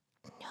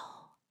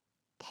know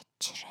the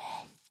truth.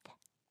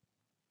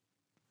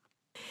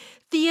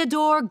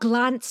 Theodore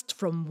glanced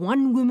from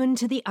one woman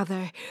to the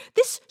other.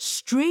 This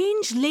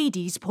strange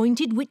lady's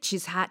pointed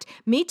witch's hat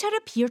made her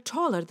appear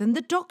taller than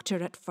the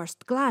Doctor at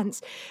first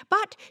glance,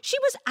 but she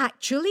was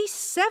actually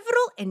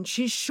several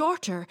inches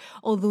shorter,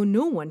 although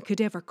no one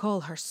could ever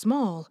call her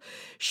small.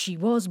 She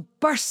was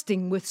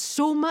bursting with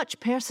so much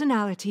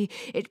personality,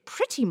 it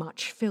pretty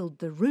much filled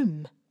the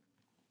room.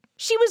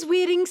 She was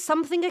wearing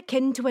something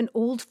akin to an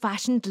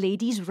old-fashioned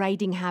lady's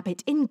riding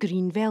habit in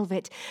green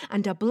velvet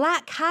and a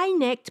black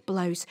high-necked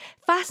blouse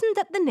fastened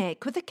at the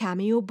neck with a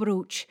cameo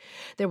brooch.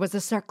 There was a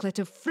circlet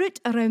of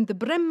fruit around the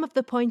brim of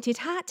the pointed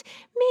hat,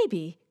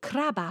 maybe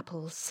crab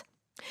apples.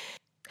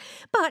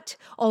 But,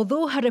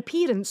 although her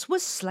appearance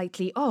was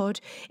slightly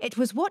odd, it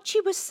was what she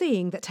was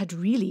saying that had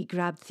really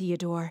grabbed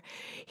Theodore.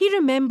 He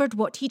remembered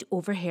what he'd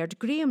overheard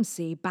Graham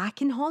say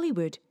back in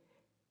Hollywood.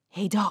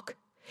 Hey, Doc,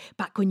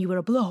 back when you were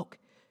a bloke,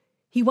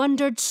 He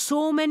wondered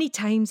so many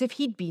times if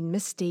he'd been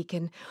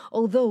mistaken,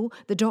 although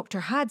the doctor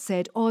had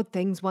said odd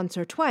things once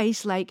or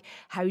twice, like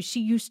how she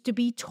used to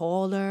be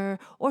taller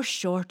or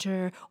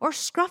shorter or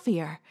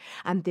scruffier,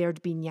 and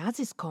there'd been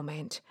Yaz's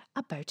comment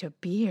about a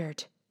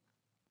beard.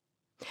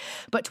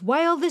 But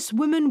while this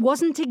woman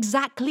wasn't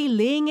exactly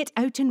laying it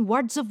out in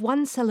words of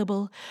one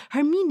syllable,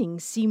 her meaning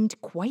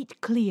seemed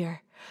quite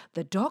clear.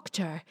 The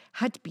doctor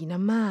had been a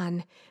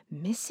man.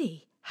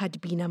 Missy had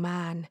been a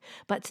man,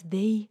 but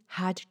they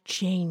had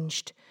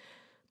changed.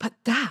 But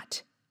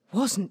that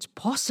wasn't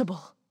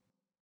possible.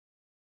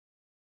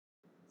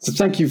 So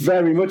thank you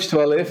very much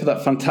to Alea for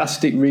that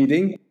fantastic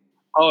reading.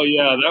 Oh,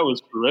 yeah, that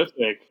was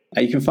terrific.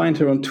 You can find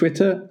her on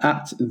Twitter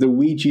at the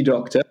Ouija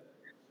Doctor.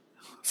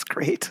 It's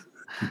great.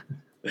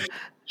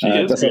 She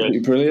is that's good. absolutely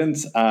brilliant.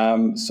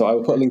 So I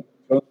will put a link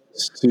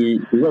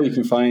to where you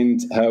can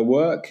find her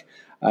work.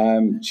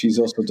 She's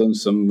also done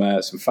some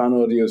fan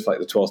audios, like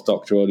the 12th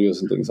Doctor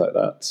audios and things like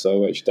that.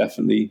 So I should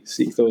definitely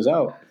seek those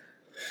out.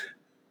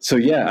 So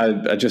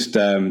yeah, I just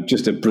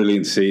a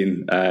brilliant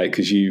scene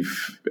because we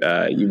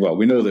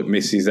know that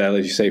Missy's there,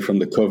 as you say, from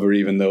the cover,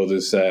 even though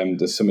there's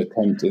some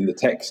attempt in the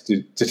text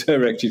to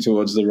direct you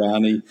towards the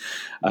Rani,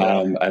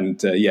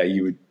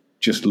 you would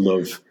just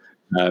love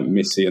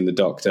Missy and the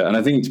Doctor, and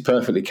I think it's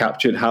perfectly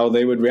captured how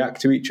they would react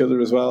to each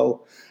other as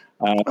well.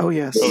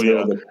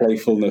 The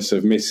playfulness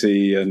of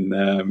Missy,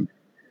 and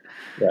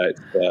it's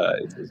a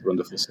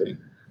wonderful scene.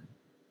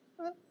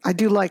 I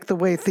do like the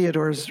way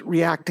Theodore's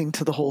reacting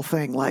to the whole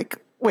thing. Like,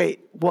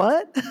 wait,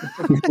 what?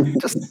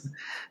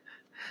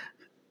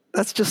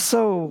 That's just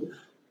so.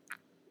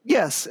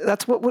 Yes,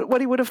 that's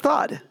what he would have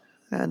thought,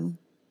 and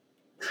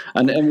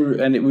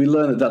we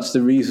learn that that's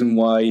the reason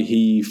why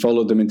he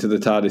followed them into the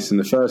TARDIS in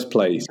the first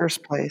place.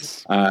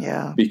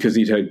 Because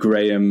he'd heard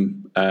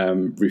Graham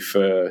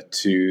refer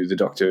to the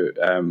Doctor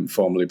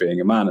formerly being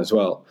a man as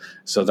well.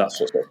 So that's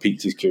what sort of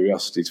piqued his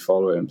curiosity to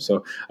follow him.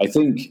 So I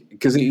think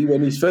because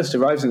when he first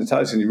arrives in the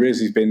TARDIS and he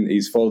realizes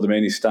he's followed them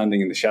in, he's standing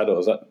in the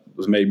shadows. That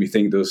was made me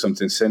think there was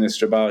something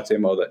sinister about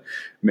him, or that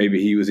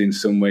maybe he was in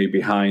some way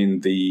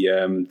behind the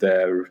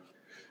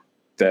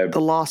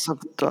loss of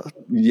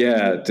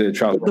the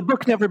travel, the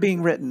book never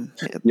being written.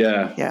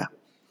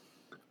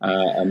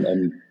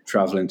 And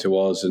traveling to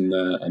Oz and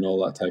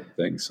all that type of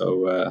thing.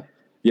 So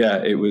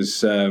it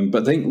was.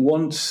 But I think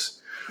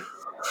once,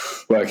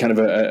 kind of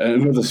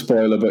another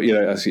spoiler. But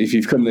if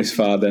you've come this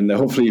far, then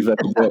hopefully you've read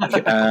the book.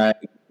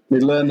 We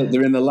learn that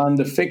they're in the land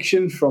of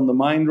fiction from the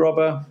Mind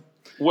Robber.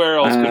 Where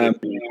else could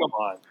it be? Come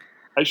on,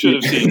 I should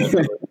have seen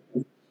it.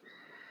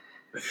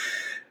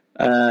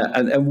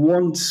 And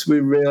once we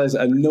realise,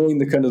 and knowing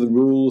the kind of the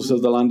rules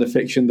of the land of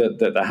fiction, that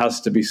there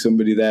has to be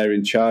somebody there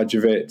in charge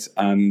of it,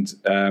 and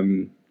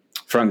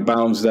Frank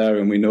Baum's there,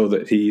 and we know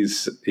that he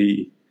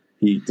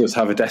does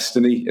have a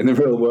destiny in the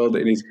real world,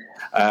 and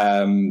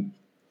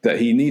that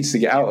he needs to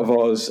get out of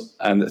Oz,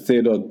 and that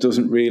Theodore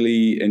doesn't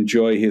really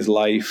enjoy his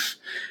life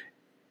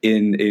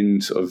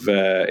in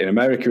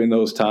America in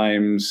those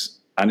times.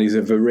 And he's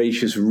a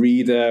voracious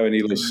reader, and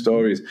he loves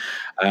stories.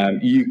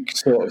 You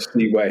sort of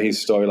see where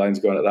his storyline's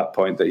going at that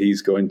point, that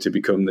he's going to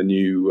become the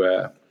new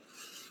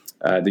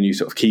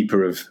sort of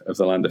keeper of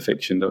the land of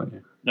fiction, don't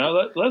you?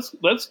 Now let's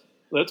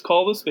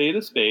call the spade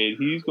a spade.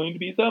 He's going to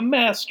be the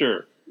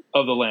master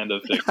of the land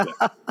of fiction.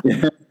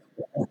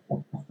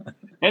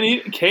 And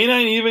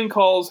K9 even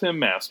calls him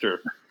master.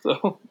 So,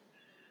 of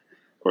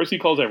course, he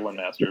calls everyone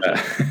master.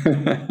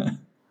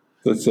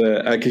 That's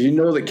because you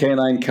know that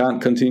K9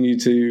 can't continue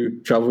to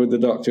travel with the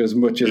Doctor as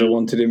much as I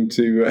wanted him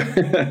to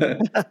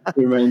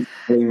remain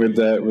with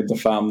the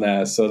fam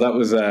there. So that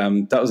was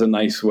a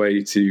nice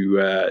way to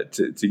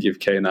give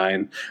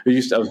K9.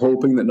 I was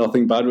hoping that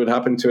nothing bad would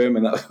happen to him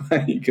and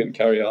that he couldn't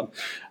carry on.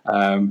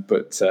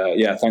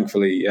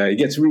 Thankfully he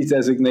gets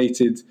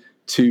redesignated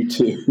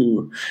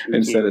 2-2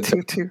 instead of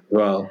 2-2.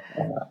 Well,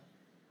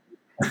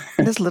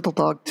 and his little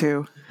dog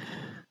too.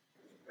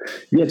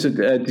 Yeah. So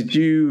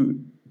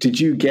Did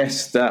you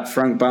guess that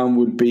Frank Baum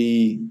would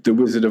be the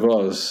Wizard of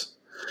Oz?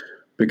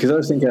 Because I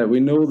was thinking, we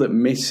know that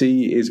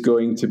Missy is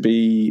going to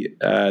be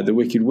the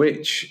Wicked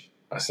Witch.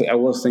 I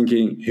was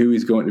thinking, who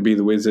is going to be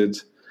the Wizard?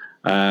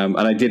 And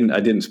I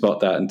didn't spot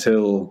that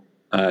until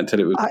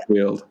it was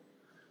revealed.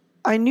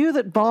 I knew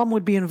that Baum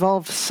would be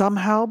involved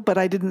somehow, but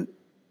I didn't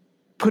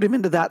put him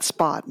into that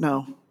spot.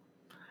 No.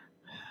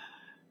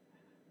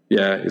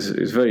 Yeah,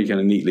 it's very kind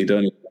of neatly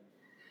done.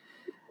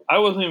 I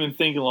wasn't even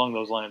thinking along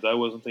those lines. I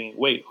wasn't thinking,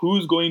 wait,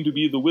 who's going to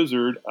be the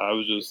wizard? I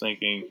was just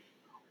thinking,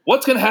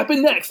 what's going to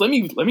happen next? Let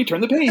me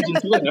turn the page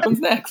and see what happens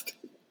next.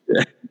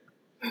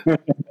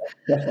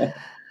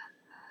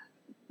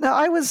 Now,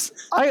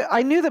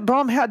 I knew that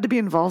Baum had to be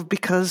involved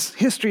because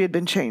history had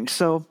been changed.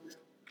 So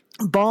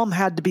Baum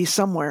had to be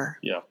somewhere.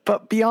 Yeah.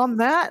 But beyond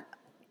that,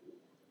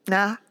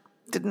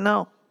 didn't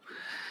know.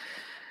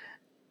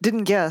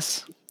 Didn't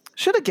guess.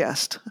 Should have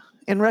guessed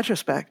in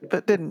retrospect,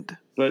 but didn't.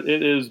 But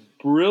it is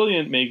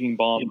brilliant making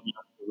Baum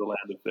the land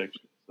of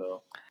fiction.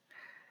 So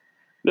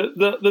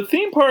the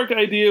theme park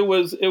idea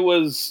was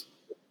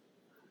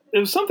it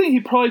was something he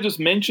probably just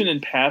mentioned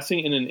in passing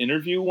in an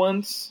interview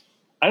once.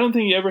 I don't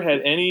think he ever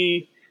had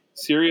any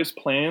serious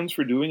plans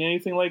for doing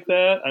anything like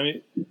that. I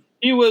mean,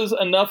 he was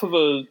enough of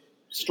a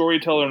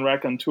storyteller and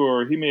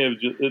raconteur. He may have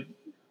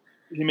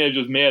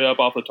just made it up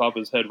off the top of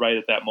his head right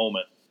at that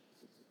moment.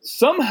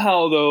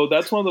 Somehow, though,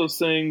 that's one of those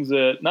things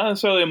that, not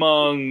necessarily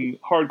among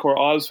hardcore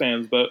Oz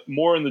fans, but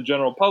more in the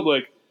general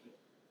public,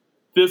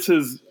 this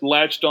has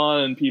latched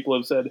on and people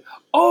have said,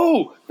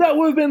 oh, that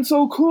would have been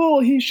so cool,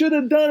 he should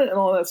have done it, and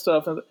all that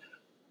stuff. And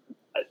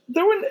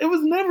it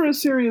was never a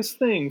serious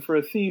thing for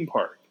a theme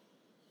park.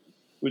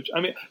 Which,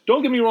 I mean,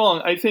 don't get me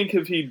wrong, I think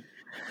if he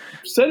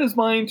set his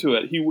mind to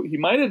it, he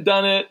might have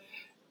done it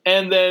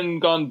and then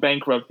gone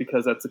bankrupt,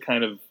 because that's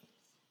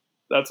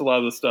a lot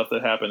of the stuff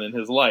that happened in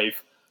his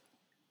life.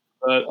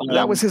 But,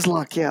 that was his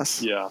luck,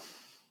 yes. Yeah.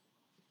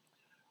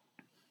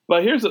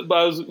 But I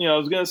was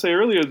going to say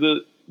earlier,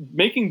 the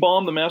making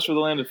Baum the master of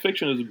the land of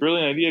fiction is a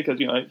brilliant idea, because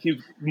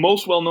he's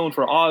most well known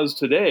for Oz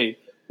today.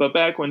 But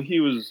back when he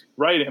was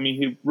writing, I mean,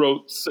 he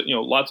wrote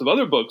lots of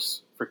other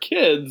books for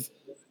kids,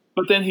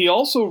 but then he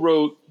also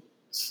wrote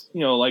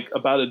like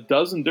about a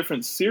dozen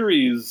different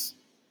series,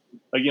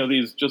 like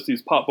these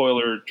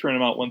potboiler churn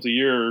them out once a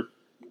year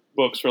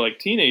books for like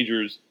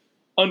teenagers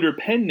under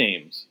pen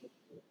names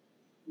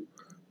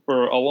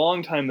for a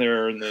long time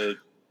there in the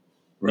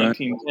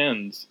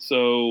 1910s.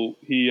 So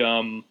he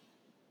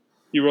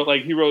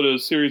wrote a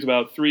series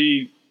about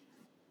three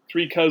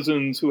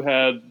cousins who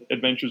had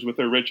adventures with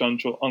their rich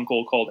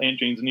uncle called Aunt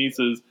Jane's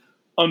Nieces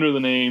under the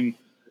name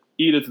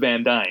Edith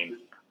Van Dyne.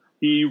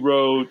 He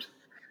wrote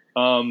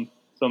some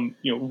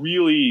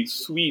really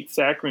sweet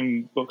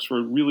saccharine books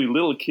for really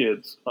little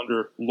kids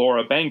under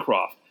Laura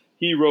Bancroft.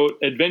 He wrote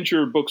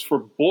adventure books for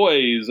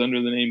boys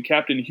under the name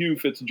Captain Hugh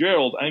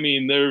Fitzgerald. I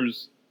mean,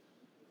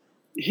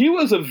 he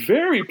was a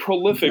very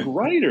prolific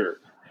writer.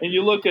 And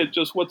you look at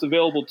just what's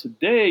available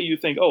today, you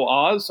think, oh,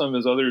 Oz, some of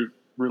his other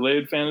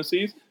related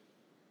fantasies,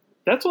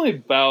 that's only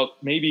about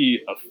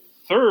maybe a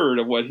third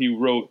of what he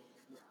wrote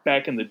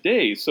back in the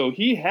day. So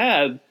he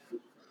had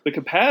the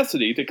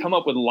capacity to come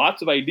up with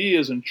lots of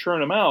ideas and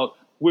churn them out,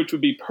 which would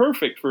be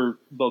perfect for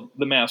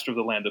the master of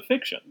the land of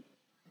fiction.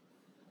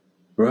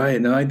 Right.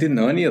 No, I didn't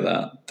know any of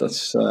that.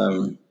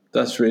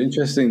 That's really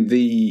interesting.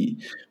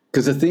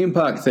 Because the theme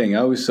park thing,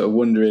 I was sort of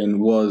wondering,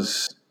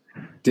 was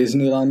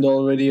Disneyland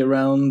already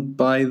around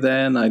by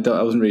then? I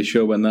wasn't really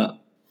sure when that.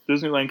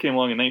 Disneyland came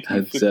along in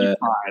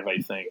 1955,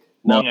 I think.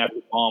 Long after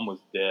Baum was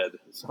dead.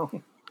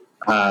 So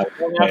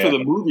after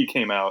the movie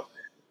came out.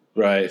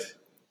 Right.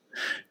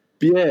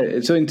 But yeah,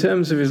 so in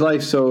terms of his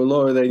life, so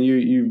Laura, then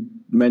you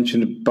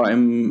mentioned about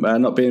him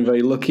not being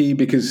very lucky,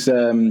 because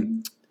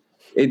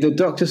the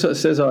doctor sort of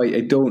says, "Oh,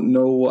 I don't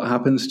know what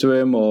happens to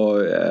him,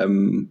 or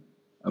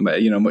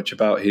much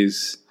about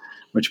his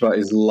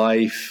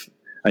life."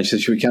 And she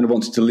said she kind of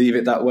wants to leave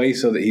it that way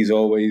so that he's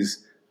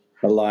always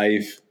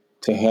alive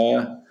to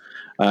her.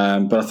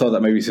 But I thought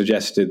that maybe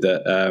suggested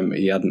that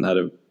he hadn't had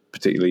a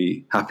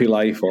particularly happy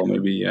life, or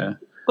maybe.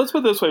 Let's put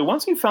it this way: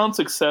 once he found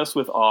success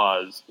with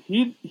Oz,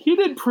 he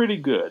did pretty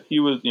good. He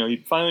was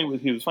he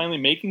was finally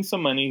making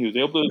some money. He was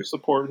able to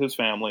support his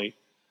family.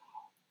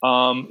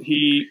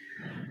 We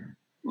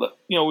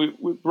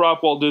brought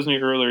up Walt Disney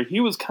earlier. He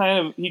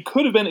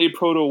could have been a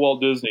proto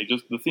Walt Disney.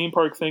 Just the theme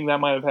park thing that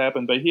might have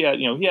happened, but he had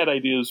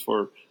ideas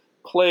for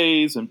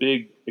plays and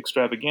big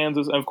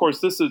extravaganzas. And of course,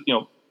 this is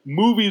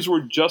movies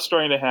were just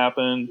starting to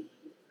happen.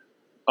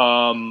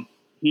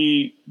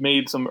 He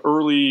made some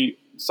early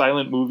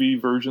silent movie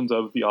versions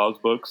of the Oz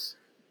books.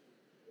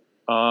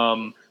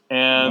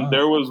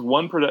 There was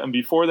one production, and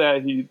before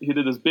that he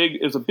did a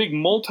big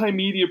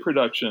multimedia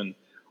production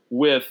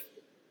with,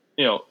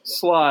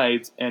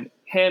 slides and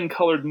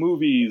hand-colored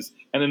movies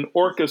and an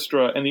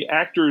orchestra and the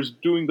actors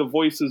doing the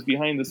voices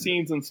behind the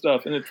scenes and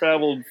stuff. And it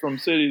traveled from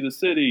city to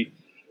city.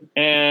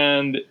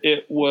 And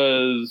it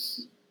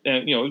was,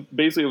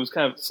 basically it was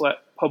kind of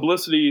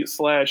publicity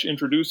 /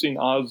 introducing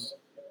Oz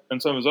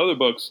and some of his other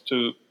books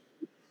to,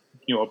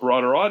 a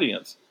broader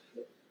audience.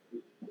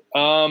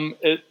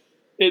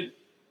 It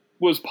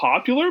was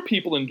popular.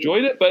 People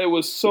enjoyed it, but it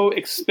was so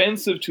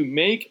expensive to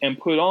make and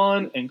put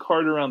on and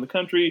cart around the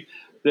country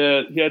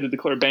that he had to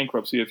declare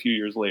bankruptcy a few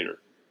years later.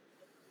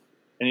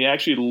 And he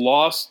actually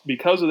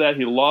because of that,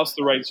 he lost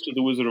the rights to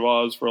The Wizard of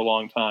Oz for a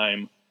long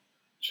time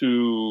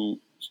to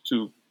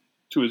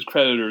his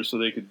creditors, so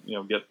they could,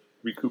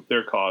 recoup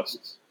their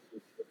costs.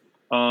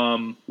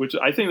 Which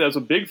I think that's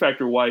a big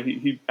factor why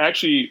he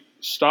actually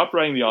stopped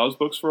writing the Oz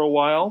books for a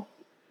while.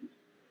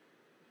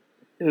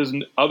 His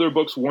other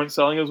books weren't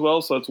selling as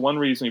well, so that's one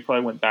reason he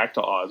probably went back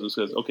to Oz, is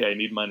because, okay, I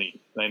need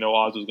money, and I know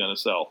Oz is going to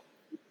sell.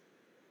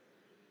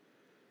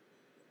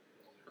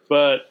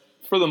 But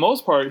for the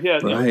most part, he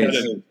had, for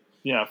the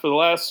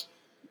last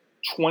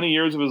 20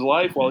 years of his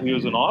life while he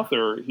was an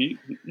author, he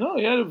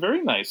had a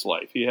very nice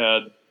life. He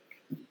had,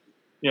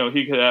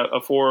 he could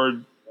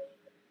afford,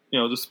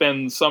 to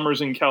spend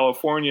summers in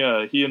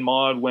California. He and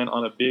Maud went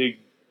on a big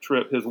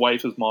trip. His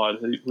wife is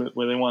Maud,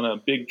 where they went on a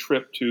big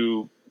trip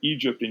to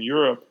Egypt and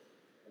Europe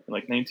in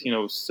like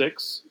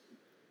 1906.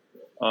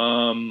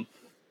 Yeah,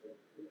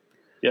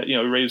 he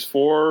raised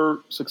 4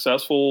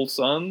 successful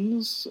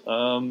sons.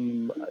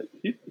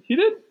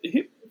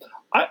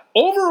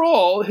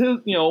 Overall, his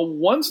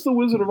once the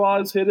Wizard of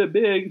Oz hit it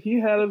big, he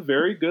had a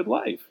very good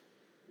life.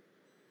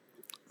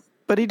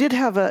 But he did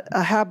have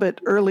a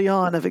habit early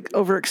on of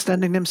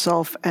overextending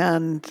himself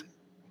and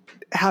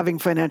having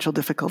financial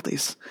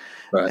difficulties.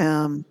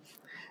 Right.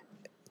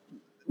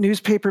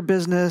 Newspaper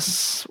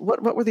business.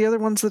 What were the other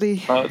ones that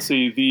he? Let's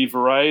see, the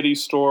Variety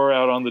Store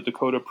out on the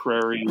Dakota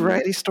Prairie.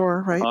 Variety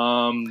Store, right?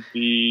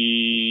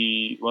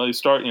 He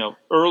started,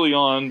 early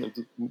on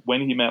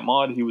when he met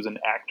Maude, he was an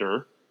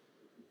actor.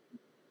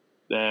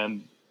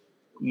 Then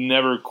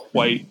never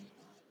quite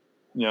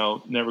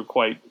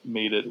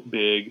made it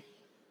big.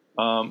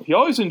 He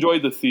always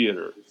enjoyed the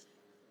theater.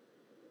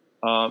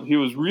 He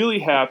was really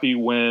happy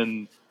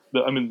when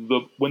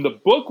the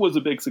book was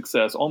a big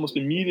success. Almost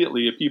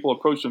immediately, people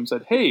approached him and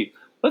said, "Hey,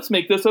 let's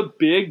make this a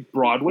big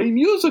Broadway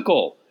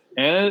musical."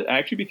 And it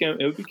actually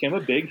became a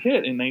big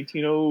hit in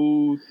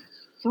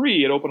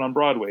 1903. It opened on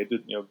Broadway.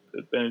 It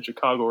had been in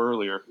Chicago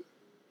earlier,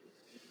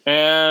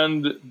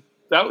 and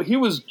he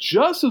was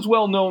just as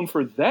well known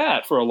for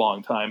that for a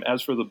long time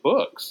as for the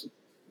books.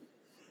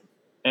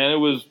 And it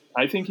was,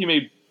 I think he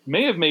may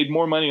have made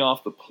more money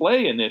off the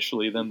play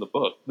initially than the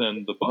book.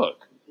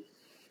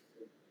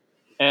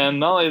 And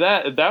not only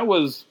that, that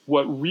was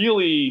what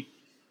really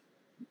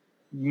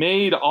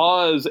made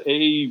Oz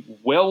a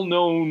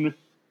well-known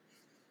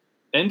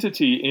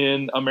entity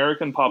in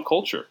American pop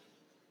culture.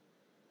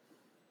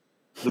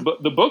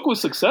 The book was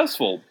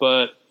successful,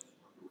 but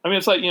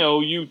it's like,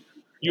 you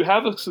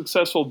have a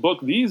successful book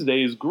these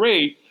days,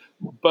 great,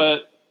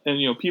 but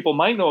people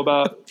might know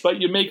about, but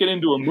you make it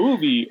into a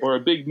movie or a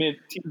big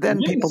then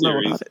people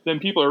know about it. Then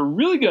people are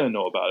really going to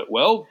know about it.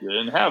 Well, they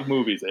didn't have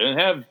movies, they didn't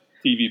have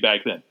TV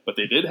back then, but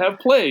they did have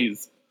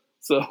plays.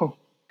 So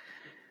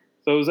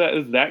is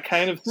that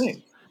kind of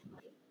thing.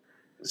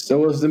 So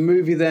was the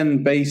movie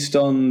then based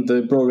on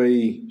the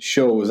Broadway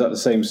show? Was that the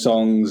same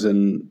songs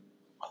and?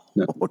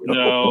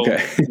 No.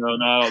 Okay.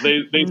 No.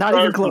 They Not started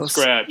even close.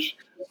 from scratch.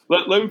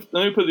 Let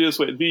me put it this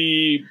way: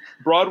 the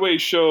Broadway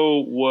show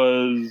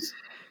was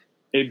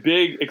a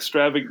big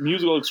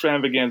musical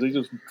extravaganza. They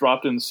just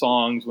dropped in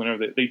songs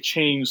whenever they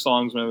changed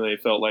songs whenever they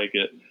felt like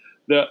it.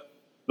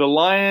 The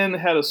Lion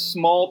had a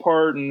small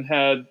part and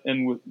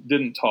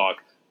didn't talk.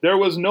 There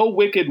was no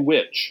Wicked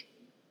Witch.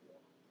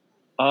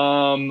 There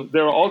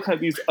were all kinds of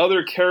these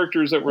other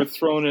characters that were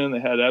thrown in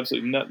that had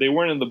absolutely they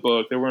weren't in the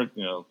book. They weren't,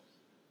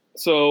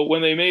 So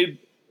when they made,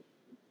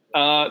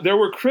 there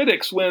were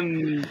critics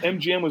when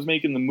MGM was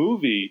making the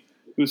movie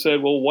who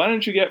said, "Well, why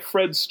don't you get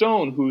Fred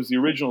Stone, who's the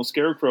original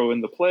Scarecrow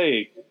in the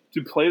play,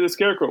 to play the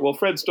Scarecrow?" Well,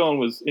 Fred Stone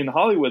was in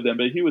Hollywood then,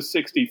 but he was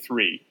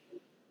 63,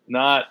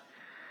 not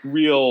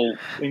real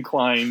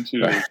inclined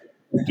to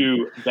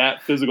do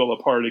that physical a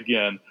part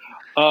again.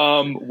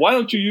 Why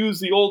don't you use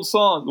the old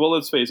song? Well,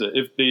 let's face it.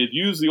 If they had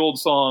used the old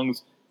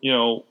songs,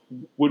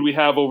 would we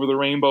have Over the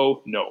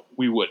Rainbow? No,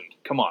 we wouldn't.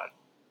 Come on.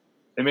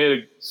 They made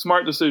a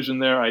smart decision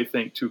there, I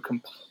think, to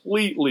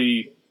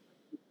completely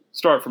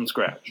start from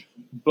scratch.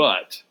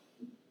 But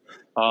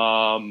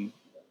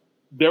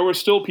there were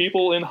still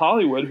people in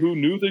Hollywood who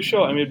knew the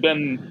show. It'd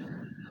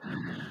been,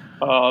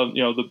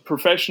 the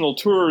professional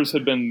tours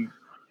had been,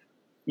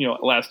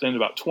 last ended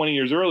about 20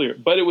 years earlier,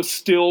 but it was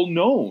still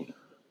known.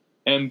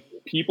 And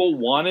people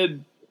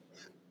wanted,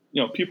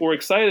 people were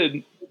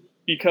excited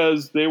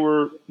because they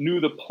knew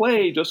the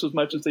play just as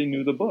much as they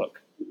knew the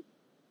book.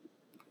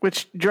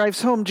 Which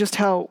drives home just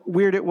how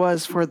weird it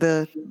was for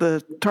the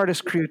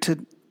TARDIS crew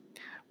to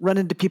run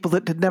into people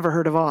that had never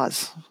heard of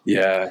Oz.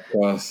 Yeah, of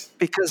course.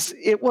 Because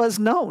it was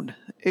known.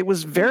 It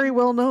was very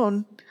well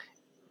known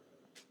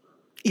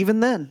even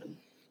then.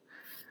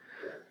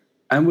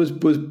 And was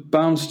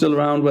Baum still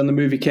around when the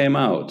movie came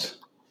out?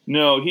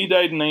 No, he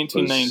died in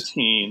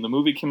 1919. The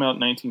movie came out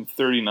in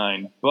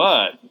 1939,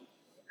 but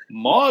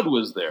Maude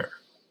was there.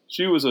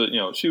 She was a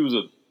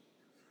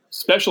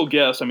special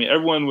guest.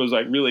 Everyone was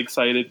really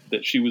excited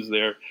that she was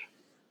there.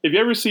 If you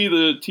ever see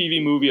the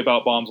TV movie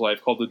about Baum's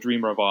life called The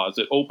Dreamer of Oz,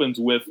 it opens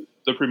with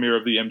the premiere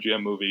of the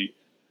MGM movie.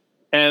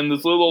 And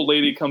this little old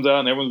lady comes out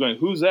and everyone's going,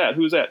 "Who's that?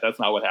 Who's that?" That's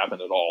not what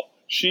happened at all.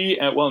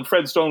 And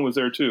Fred Stone was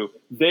there too.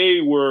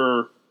 They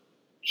were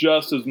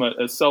just as much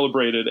as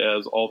celebrated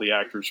as all the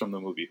actors from the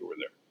movie who were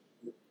there.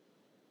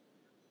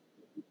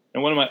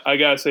 And one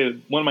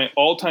of my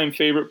all-time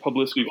favorite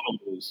publicity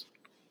photos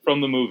from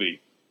the movie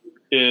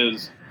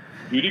is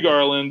Judy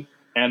Garland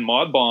and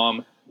Maude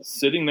Baum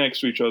sitting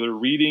next to each other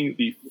reading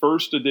the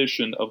first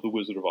edition of The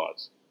Wizard of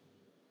Oz.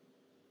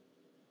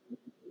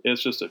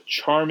 It's just a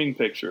charming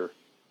picture.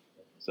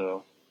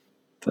 So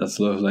that's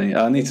lovely.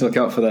 I need to look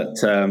out for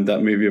that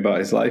movie about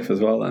his life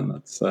as well.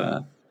 Then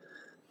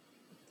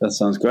that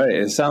sounds great.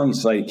 It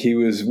sounds like he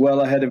was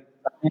well ahead of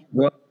his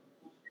time.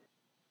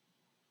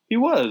 He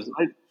was.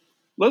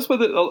 Let's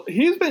put it.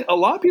 He's been. A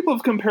lot of people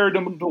have compared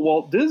him to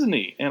Walt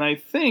Disney, and I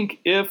think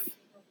if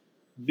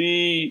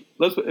he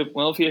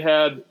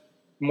had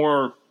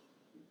more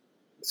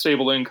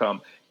stable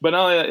income, But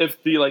now,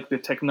 if the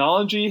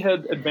technology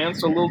had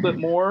advanced a little bit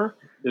more,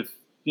 if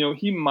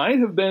he might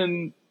have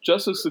been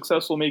just as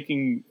successful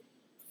making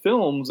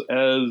films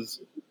as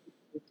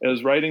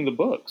writing the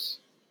books.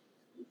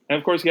 And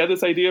of course, he had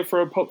this idea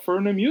for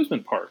an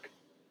amusement park.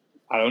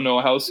 I don't know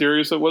how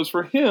serious it was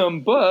for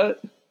him,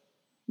 but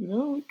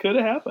it could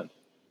have happened.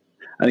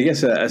 And I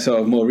guess a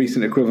sort of more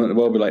recent equivalent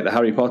will be like the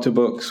Harry Potter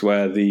books,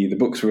 where the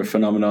books were a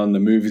phenomenon, the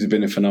movies have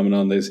been a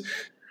phenomenon. There's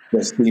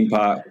theme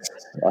parks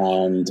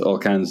and all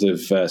kinds of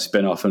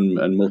spin-off and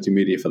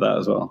multimedia for that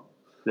as well.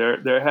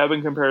 They're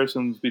having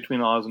comparisons between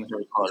Oz and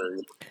Harry Potter.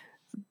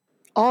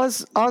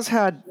 Oz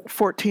had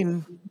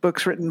 14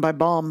 books written by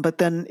Baum, but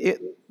then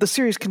the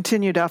series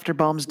continued after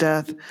Baum's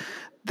death.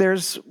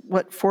 There's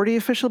 40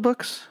 official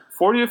books?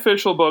 40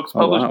 official books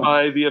published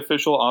by the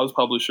official Oz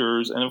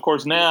publishers, and of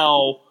course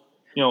now,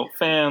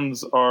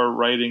 fans are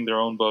writing their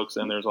own books,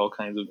 and there's all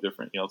kinds of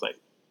different,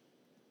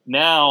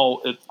 now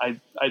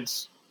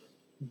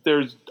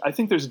I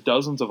think there's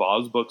dozens of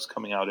Oz books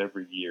coming out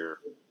every year.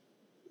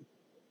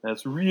 And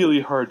it's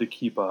really hard to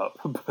keep up,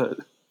 but.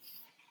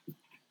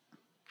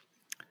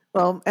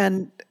 Well,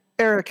 and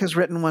Eric has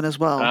written one as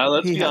well.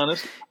 Let's be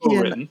honest,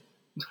 co-written.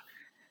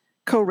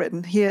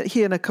 Co-written.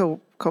 He and a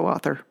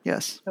co-author,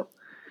 yes. Yep.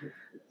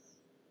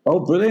 Oh,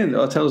 brilliant.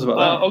 Tell us about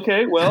that.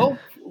 Okay, well,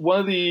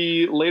 one of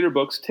the later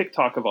books,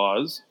 TikTok of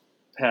Oz,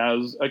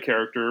 has a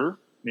character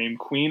named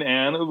Queen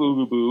Anne of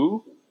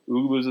Oogaboo.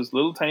 Oogaboo is this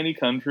little tiny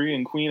country,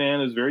 and Queen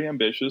Anne is very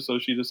ambitious, so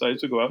she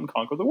decides to go out and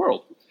conquer the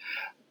world.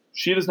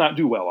 She does not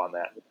do well on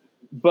that.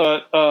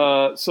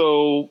 But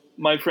so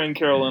my friend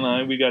Carol and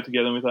I, we got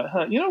together and we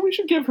thought, we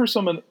should give her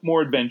some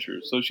more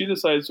adventures. So she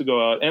decides to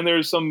go out, and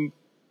there's some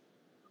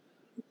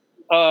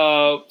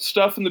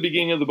stuff in the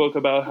beginning of the book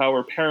about how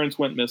her parents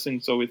went missing.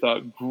 So we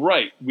thought,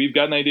 great, we've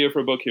got an idea for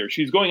a book here.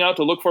 She's going out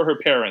to look for her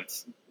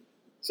parents.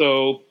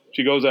 So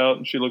she goes out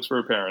and she looks for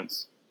her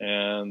parents.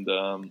 And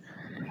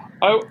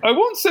I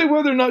won't say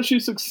whether or not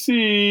she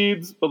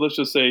succeeds, but let's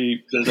just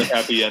say there's a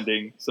happy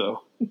ending.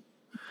 So.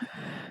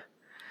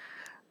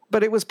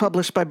 But it was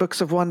published by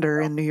Books of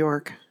Wonder in New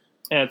York.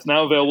 And it's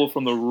now available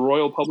from the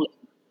Royal Publishing.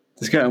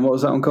 And what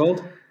was that one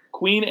called?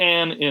 Queen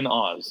Anne in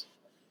Oz.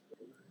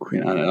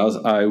 Queen Anne in Oz.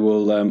 I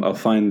will. I'll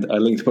find a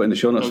link to put in the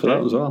show notes for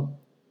that as well.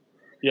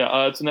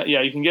 Yeah,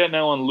 you can get it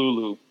now on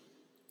Lulu.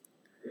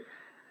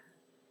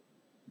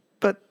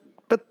 But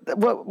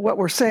what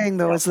we're saying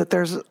though is that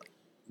there's,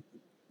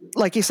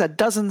 like you said,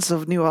 dozens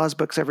of new Oz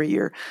books every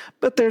year.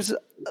 But there's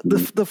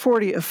the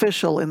 40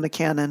 official in the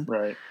canon.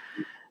 Right.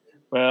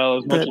 Well,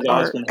 as much as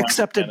Oz can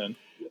have canon.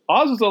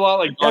 Oz is a lot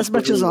like as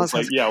much as Oz.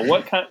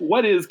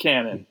 What is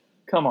canon?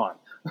 Come on.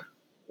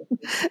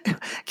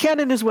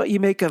 Canon is what you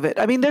make of it.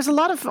 I mean, there's a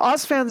lot of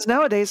Oz fans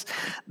nowadays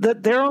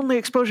that their only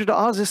exposure to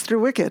Oz is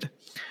through Wicked,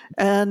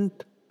 and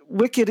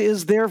Wicked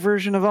is their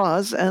version of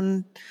Oz,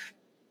 and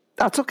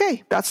that's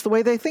okay. That's the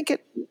way they think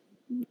it.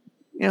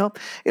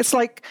 It's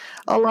like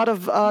a lot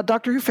of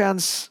Doctor Who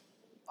fans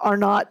are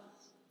not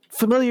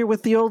familiar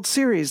with the old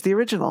series, the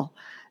original,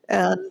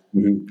 and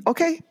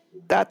okay.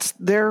 That's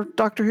their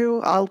Doctor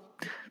Who.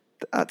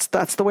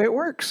 That's the way it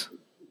works.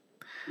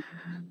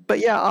 But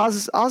yeah,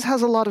 Oz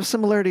has a lot of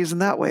similarities in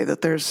that way.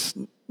 That there's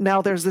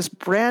this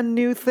brand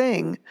new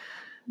thing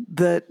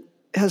that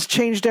has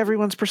changed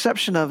everyone's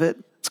perception of it.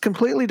 It's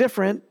completely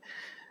different,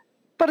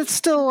 but it's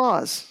still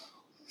Oz.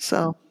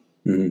 So,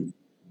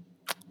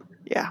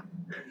 yeah.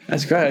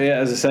 That's great. Yeah,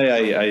 as I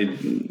say, I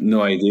had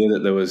no idea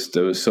that there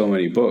was so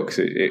many books.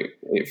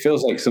 It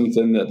feels like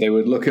something that they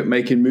would look at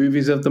making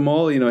movies of them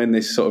all. In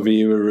this sort of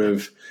era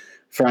of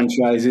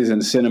franchises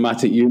and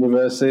cinematic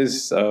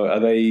universes. So, are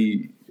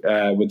they?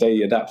 Would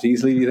they adapt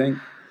easily? Do you think?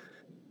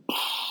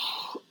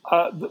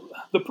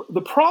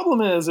 The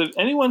problem is, if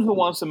anyone who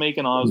wants to make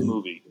an Oz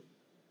movie,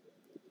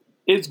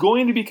 it's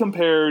going to be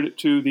compared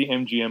to the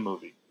MGM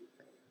movie,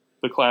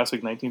 the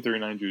classic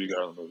 1939 Judy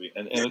Garland movie,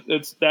 and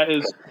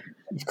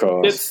of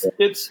course,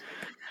 it's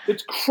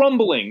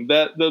crumbling.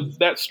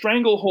 That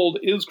stranglehold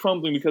is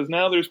crumbling because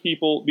now there's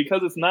people,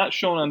 because it's not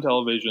shown on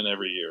television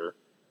every year,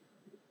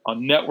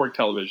 on network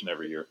television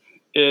every year.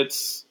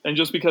 And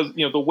just because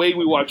the way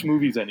we watch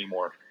movies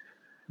anymore,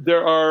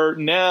 there are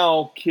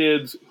now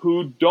kids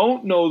who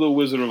don't know the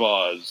Wizard of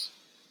Oz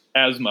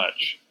as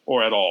much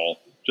or at all,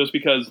 just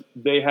because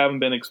they haven't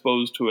been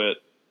exposed to it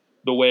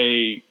the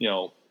way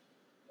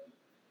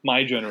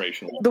my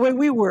generation was. The way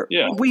we were.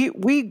 Yeah. We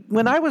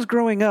when I was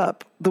growing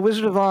up, the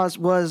Wizard of Oz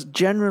was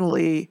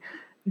genuinely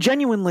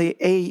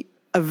a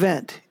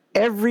event.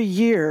 Every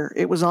year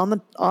it was on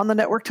the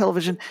network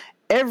television.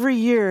 Every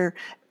year,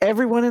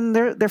 everyone in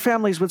their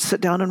families would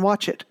sit down and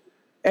watch it.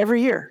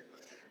 Every year.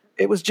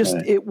 It was just,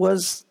 It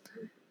was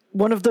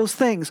one of those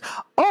things.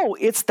 Oh,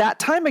 it's that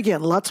time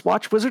again. Let's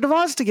watch Wizard of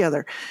Oz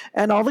together.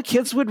 And all the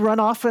kids would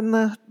run off and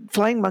the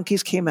flying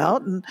monkeys came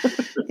out and,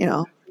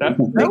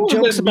 make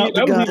jokes about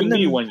the gun. That was even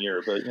me one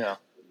year, but yeah.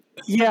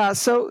 Yeah,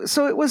 so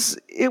it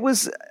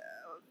was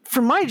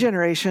for my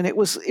generation, it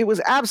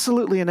was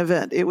absolutely an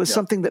event. It was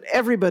something that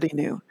everybody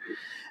knew.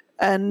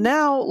 And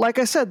now, like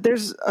I said,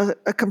 there's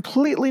a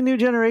completely new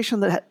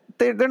generation that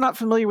they're not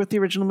familiar with the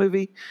original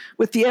movie,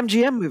 with the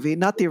MGM movie,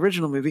 not the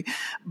original movie,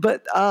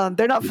 but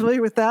they're not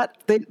familiar with that.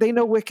 They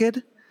know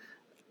Wicked.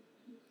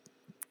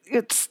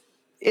 It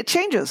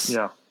changes.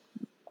 Yeah.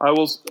 I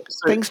will say,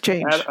 things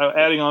change.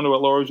 Adding on to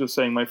what Laura was just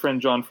saying, my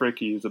friend John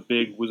Fricke is a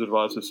big Wizard of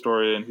Oz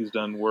historian. He's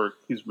done work.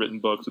 He's written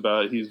books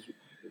about it. He's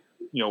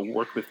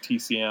worked with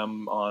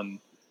TCM on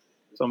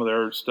some of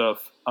their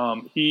stuff.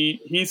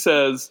 He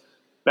says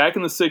back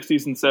in the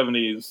 60s and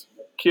 70s,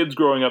 kids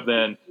growing up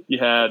then, you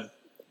had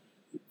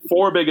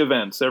 4 big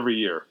events every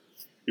year: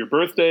 your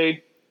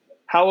birthday,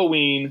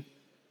 Halloween,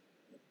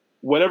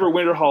 whatever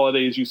winter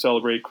holidays you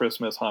celebrate,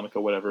 Christmas,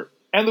 Hanukkah, whatever,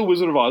 and the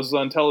Wizard of Oz is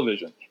on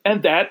television.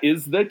 And that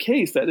is the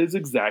case. That is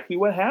exactly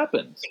what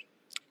happens.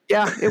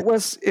 Yeah, it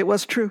was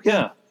true.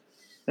 Yeah.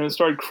 And it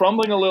started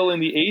crumbling a little in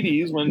the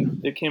 80s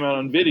when it came out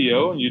on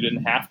video, and you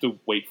didn't have to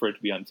wait for it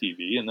to be on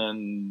TV. And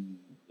then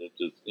it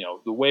just,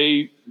 the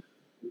way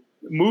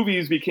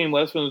movies became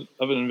less of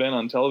an event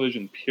on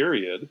television,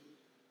 period.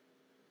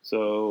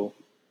 So,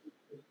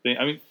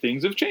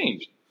 things have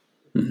changed.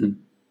 Mm-hmm.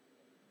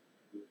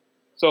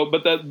 So,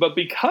 but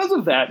because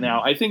of that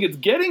now, I think it's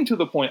getting to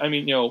the point,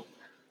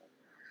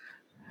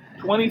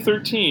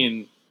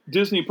 2013,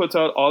 Disney puts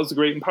out Oz the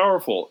Great and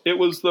Powerful. It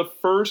was the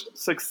first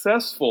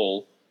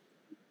successful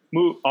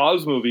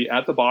Oz movie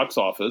at the box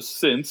office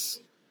since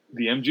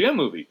the MGM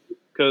movie.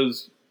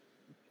 Because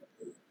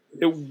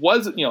it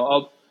wasn't,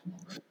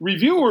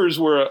 reviewers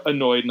were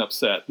annoyed and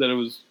upset that it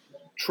was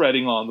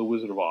treading on the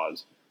Wizard of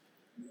Oz.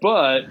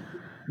 But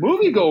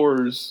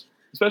moviegoers,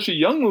 especially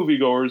young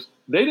moviegoers,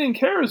 they didn't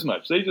care as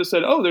much. They just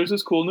said, oh, there's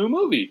this cool new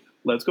movie.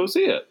 Let's go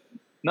see it.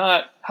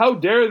 Not, how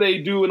dare they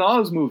do an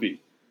Oz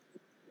movie?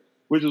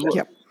 Which is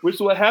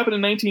what happened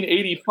in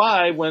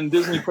 1985 when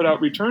Disney put out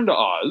Return to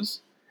Oz.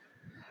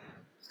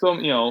 So,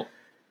 Siskel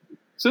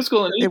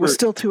and Ebert... It was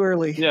still too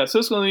early. Yeah,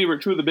 Siskel and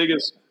Ebert, two of the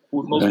biggest,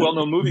 most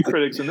well-known movie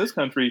critics in this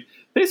country,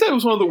 they said it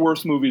was one of the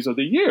worst movies of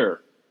the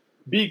year.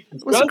 It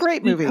was a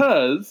great movie.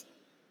 Because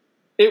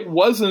it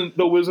wasn't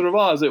The Wizard of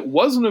Oz. It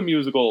wasn't a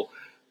musical.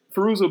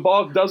 Fairuza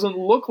Balk doesn't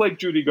look like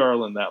Judy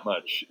Garland that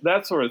much.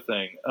 That sort of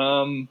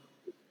thing.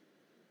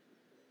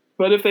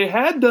 But if they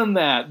had done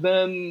that,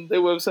 then they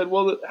would have said,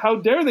 well, how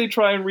dare they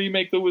try and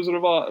remake The Wizard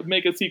of Oz,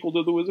 make a sequel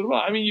to The Wizard of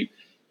Oz?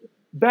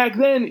 Back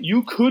then,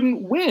 you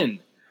couldn't win.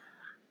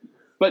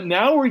 But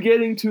now we're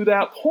getting to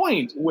that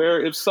point where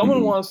if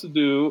someone wants to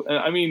do,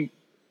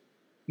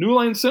 New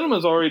Line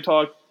Cinema's already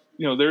talked,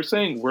 they're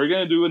saying, we're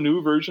going to do a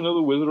new version of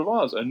The Wizard of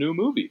Oz, a new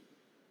movie.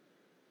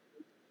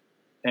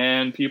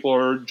 And people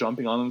are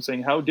jumping on them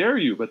saying, how dare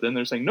you? But then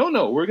they're saying,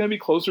 no, we're going to be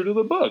closer to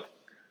the book.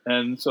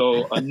 And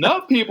so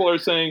enough people are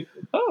saying,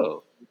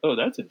 oh,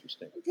 that's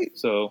interesting.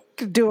 So you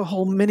could do a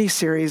whole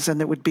mini-series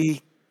and it would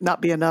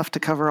not be enough to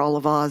cover all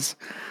of Oz.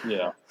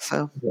 Yeah.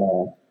 So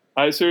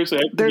I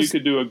think you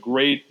could do a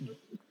great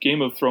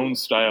Game of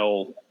Thrones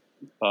style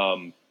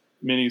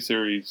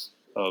mini-series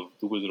of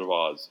The Wizard of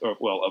Oz,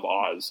 of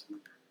Oz.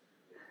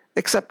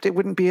 Except it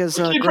wouldn't be as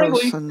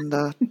gross and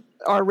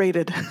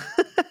R-rated.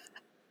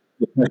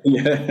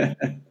 Yeah.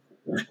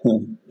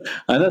 And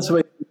that's the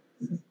way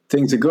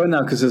things are going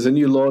now, because there's a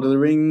new Lord of the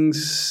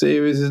Rings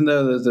series, isn't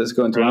there, that's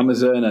going to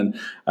Amazon,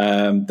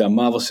 and the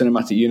Marvel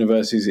Cinematic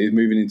Universe is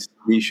moving into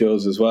TV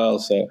shows as well.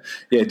 So,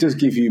 it does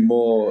give you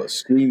more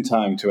screen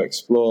time to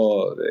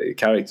explore the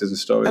characters and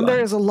storylines. And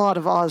there is a lot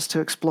of Oz to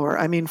explore.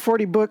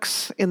 40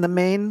 books in the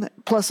main,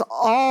 plus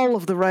all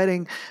of the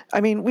writing.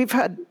 We've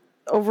had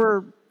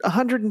over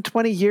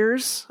 120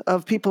 years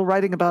of people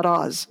writing about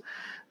Oz.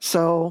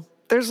 So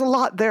there's a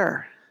lot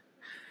there.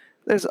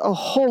 There's a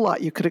whole lot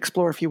you could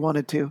explore if you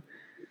wanted to.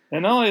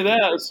 And not only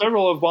that,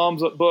 several of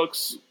Baum's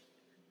books,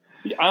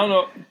 I don't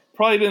know,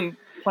 probably didn't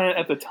plan it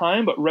at the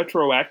time, but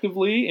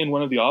retroactively in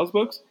one of the Oz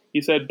books, he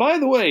said, by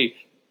the way,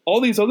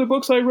 all these other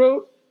books I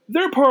wrote,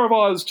 they're part of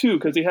Oz too,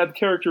 because he had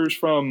characters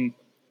from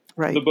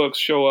the books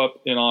show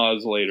up in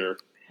Oz later.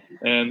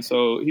 And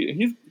so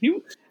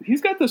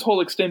he's got this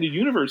whole extended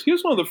universe. He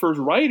was one of the first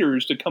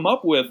writers to come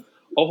up with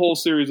a whole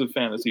series of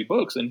fantasy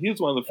books, and he's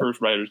one of the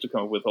first writers to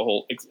come up with a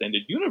whole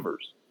extended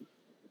universe.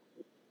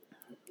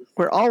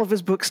 Where all of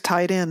his books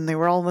tied in. They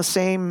were all in the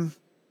same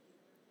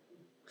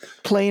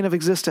plane of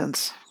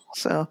existence.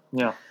 So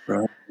yeah,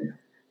 right.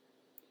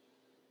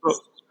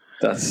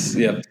 That's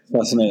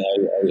fascinating.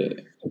 I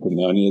didn't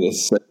know any of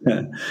this.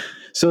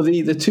 So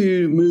the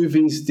two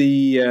movies,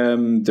 the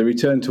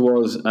Return to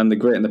Oz and The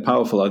Great and the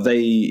Powerful, are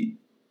they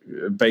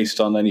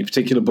based on any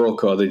particular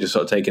book, or are they just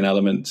sort of taking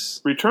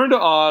elements? Return to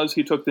Oz,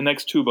 he took the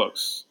next two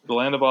books, The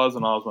Land of Oz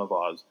and Ozma of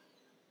Oz,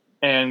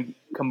 and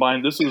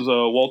combined. This is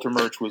Walter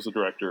Murch was the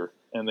director.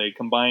 And they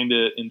combined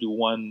it into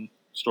one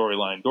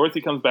storyline. Dorothy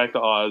comes back to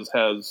Oz,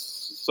 has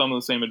some of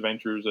the same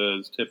adventures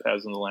as Tip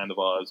has in The Land of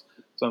Oz,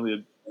 some of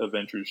the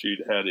adventures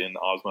she'd had in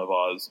Ozma of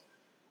Oz.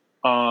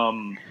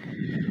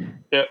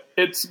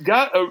 It's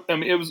got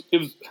it was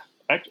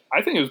actually,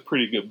 I think it was a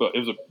pretty good book. It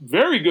was a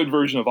very good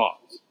version of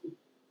Oz.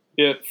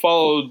 It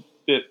followed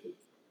it.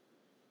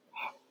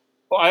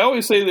 I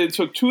always say they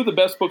took two of the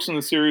best books in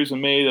the series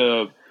and made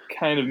a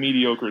kind of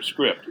mediocre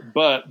script.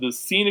 But the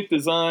scenic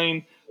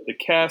design, the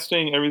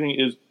casting, everything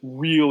is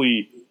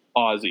really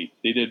Ozzy.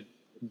 They did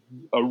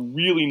a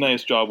really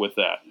nice job with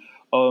that.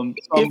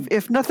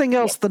 If nothing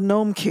else, the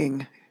Gnome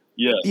King.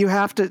 Yes. You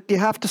have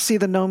to see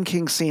the Gnome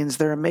King scenes.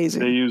 They're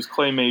amazing. They used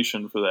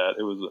claymation for that.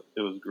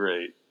 It was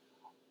great.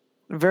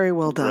 Very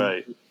well done.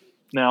 Right.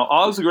 Now,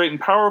 Oz the Great and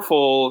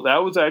Powerful,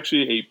 that was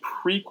actually a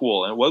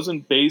prequel, and it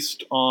wasn't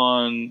based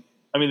on.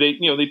 I mean,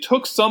 they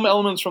took some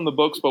elements from the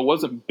books, but it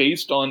wasn't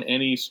based on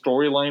any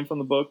storyline from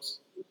the books.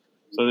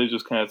 So they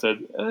just kind of said,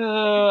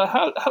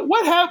 how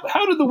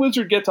did the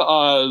wizard get to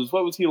Oz?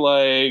 What was he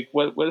like?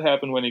 What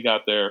happened when he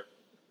got there?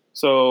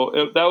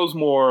 So that was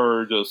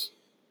more just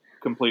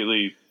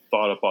completely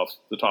thought up off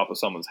the top of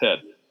someone's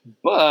head.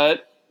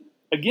 But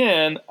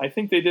again, I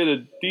think they did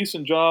a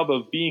decent job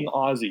of being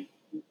Ozzy.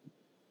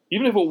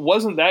 Even if it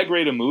wasn't that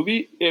great a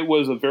movie, it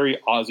was a very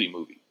Ozzy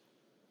movie.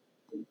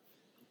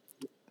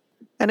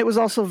 And it was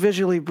also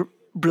visually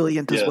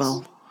brilliant as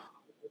well.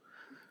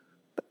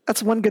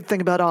 That's one good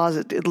thing about Oz.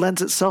 It lends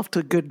itself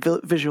to good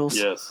visuals.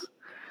 Yes.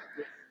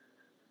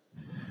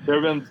 There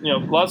have been,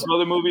 lots of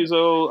other movies,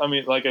 though. I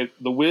mean, like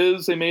The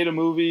Wiz, they made a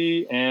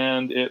movie,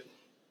 and it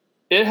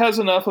has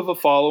enough of a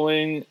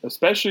following,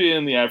 especially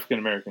in the African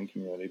American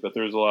community. But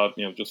there's a lot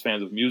of, just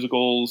fans of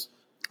musicals.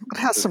 It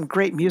has some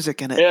great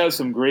music in it. It has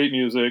some great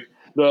music.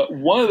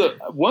 One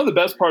of the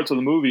best parts of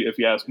the movie, if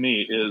you ask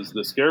me, is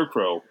the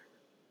Scarecrow,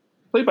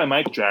 played by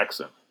Michael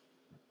Jackson.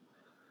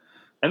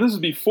 And this is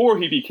before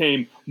he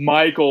became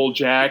Michael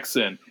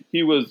Jackson.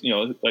 He was,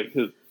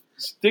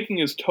 sticking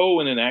his toe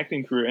in an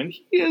acting career, and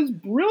he is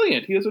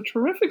brilliant. He is a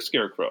terrific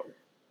Scarecrow.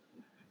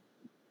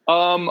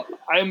 I'm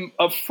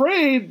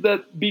afraid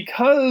that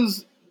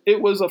because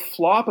it was a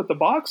flop at the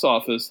box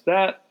office,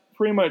 that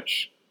pretty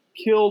much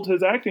killed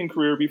his acting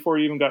career before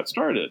he even got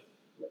started.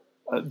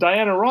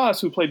 Diana Ross,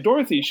 who played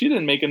Dorothy, she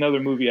didn't make another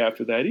movie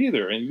after that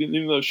either. And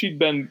even though she'd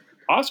been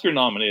Oscar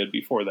nominated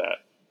before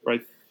that, for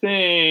I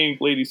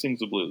think Lady Sings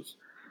the Blues.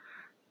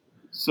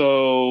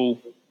 So,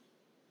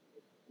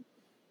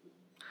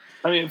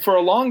 I mean, for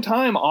a long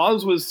time,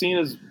 Oz was seen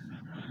as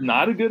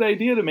not a good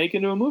idea to make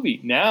into a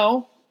movie.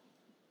 Now,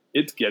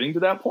 it's getting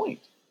to that point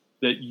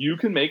that you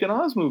can make an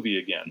Oz movie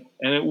again,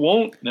 and it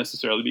won't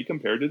necessarily be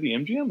compared to the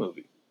MGM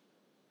movie.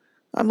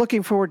 I'm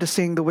looking forward to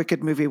seeing the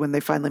Wicked movie when they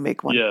finally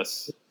make one.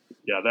 Yes.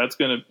 Yeah,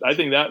 I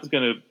think that's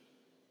gonna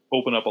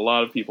open up a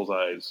lot of people's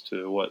eyes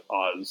to what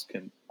Oz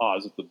at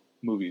the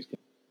movies can.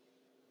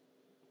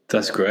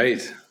 That's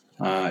great.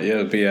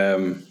 It'll be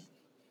a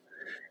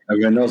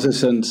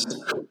renaissance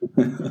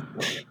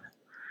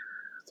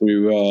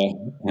through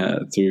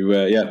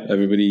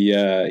everybody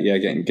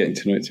getting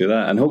to know it through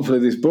that, and hopefully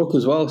this book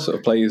as well sort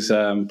of plays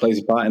a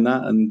part in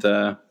that. And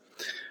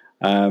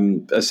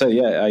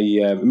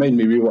it made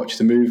me rewatch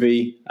the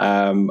movie.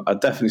 I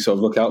definitely sort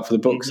of look out for the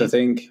books, I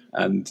think,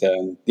 and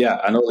and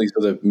all these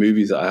other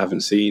movies that I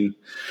haven't seen.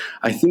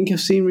 I think I've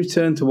seen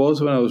Return to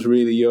Oz when I was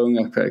really young.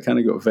 I kind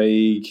of got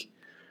vague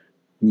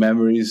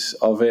memories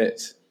of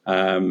it,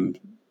 when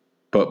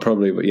I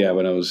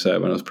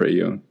was pretty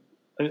young.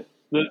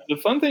 The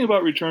fun thing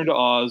about Return to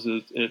Oz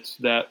is it's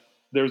that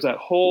there's that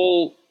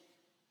whole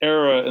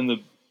era in the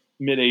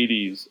mid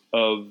 '80s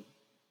of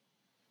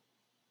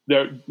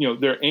they're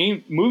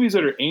movies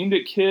that are aimed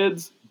at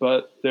kids,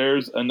 but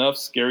there's enough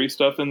scary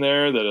stuff in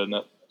there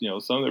that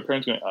some of their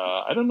parents are going,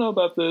 I don't know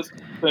about this.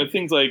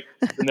 Things like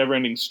The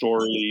Neverending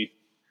Story,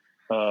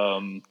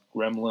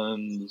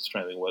 Gremlins.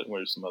 Trying to think what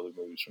are some other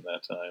movies from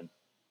that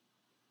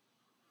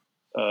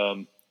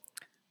time.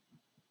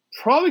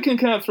 Probably can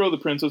kind of throw The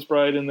Princess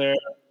Bride in there.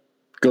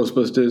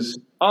 Ghostbusters.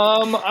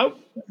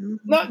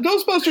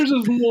 Ghostbusters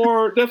is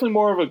definitely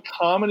more of a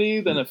comedy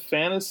than a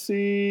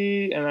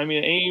fantasy, and I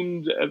mean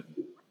aimed at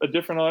a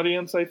different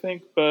audience, I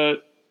think.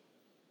 But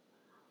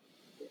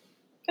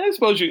I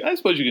suppose you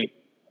can.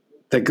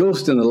 The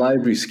ghost in the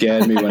library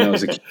scared me when I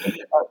was a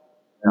kid,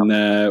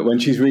 and when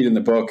she's reading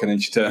the book and then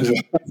she turns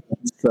around,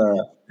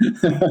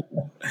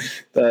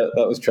 that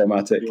was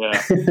traumatic.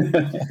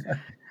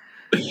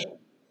 Yeah.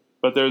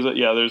 But there's a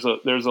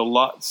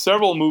lot,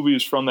 several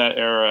movies from that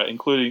era,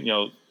 including,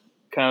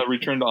 kind of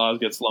Return to Oz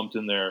gets lumped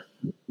in there,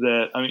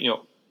 that, I mean,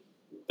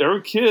 there were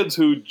kids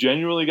who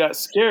genuinely got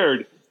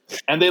scared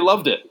and they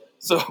loved it.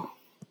 So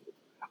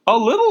a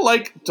little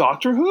like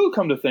Doctor Who,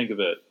 come to think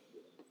of it.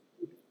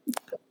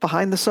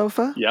 Behind the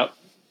Sofa? Yep.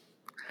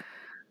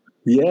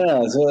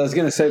 Yeah, so I was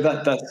going to say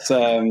that's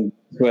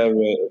where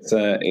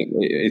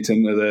it's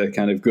another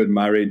kind of good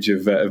marriage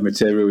of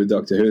material with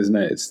Doctor Who, isn't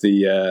it? It's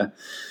the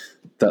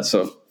that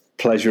sort of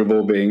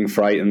pleasurable being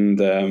frightened,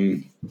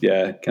 kind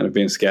of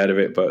being scared of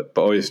it, but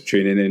always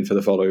tuning in for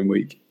the following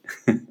week.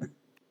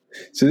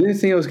 So the other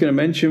thing I was going to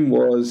mention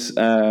was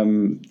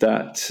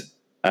that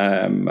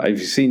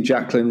I've seen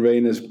Jacqueline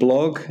Rayner's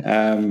blog.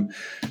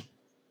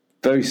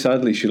 Very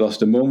sadly, she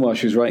lost her mum while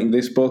she was writing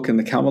this book and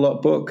the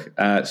Camelot book.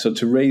 So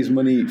to raise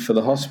money for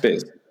the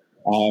hospice,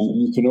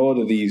 You can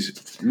order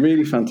these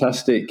really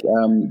fantastic.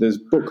 There's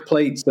book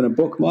plates and a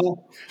bookmark.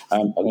 I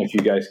don't know if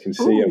you guys can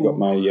see. I've got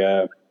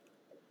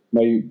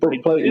my book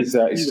plate is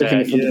stuck in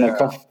the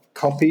front of my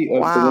copy of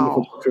the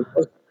wonderful Doctor of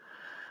Oz.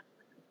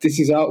 This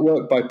is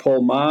artwork by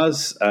Paul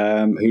Mars,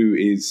 who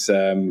is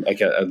I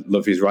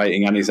love his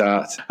writing and his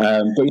art.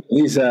 But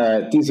these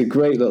are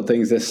great little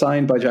things. They're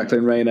signed by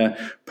Jacqueline Rayner,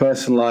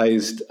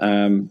 personalised,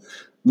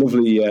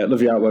 lovely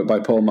artwork by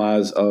Paul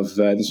Mars of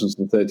this one's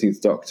the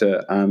 13th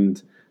Doctor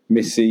and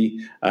Missy,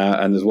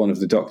 and there's one of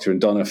the Doctor and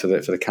Donna for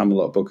the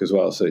Camelot book as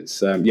well. So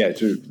it's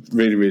it's a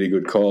really, really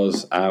good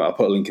cause. I'll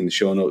put a link in the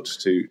show notes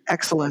to.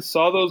 Excellent. I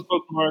saw those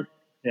bookmarks.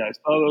 Yeah, I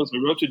saw those. I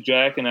wrote to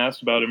Jack and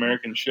asked about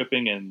American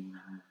shipping and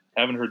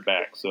haven't heard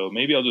back. So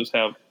maybe I'll just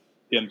have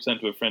him sent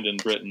to a friend in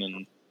Britain,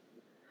 and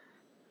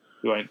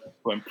who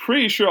I'm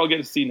pretty sure I'll get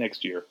to see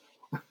next year.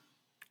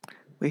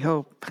 We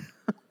hope.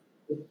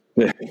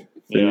 Yeah,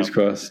 fingers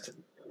crossed.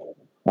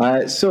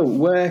 So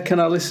where can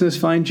our listeners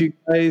find you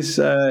guys?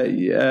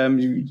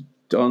 You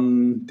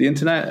on the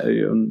internet? I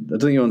don't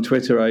think you're on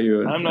Twitter, are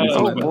you? I'm not.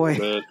 Oh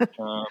boy. But,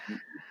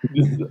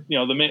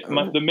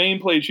 the main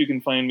place you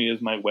can find me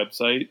is my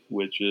website,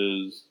 which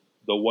is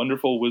the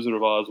Wonderful Wizard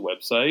of Oz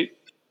website.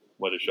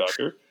 What a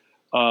shocker!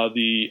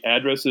 The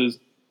address is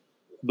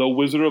The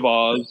Wizard of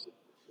Oz,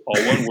 all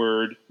one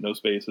word, no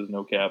spaces,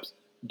 no caps.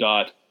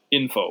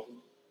 .info.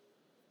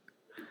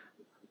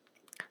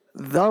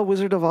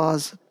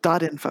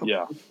 TheWizardofOz.info.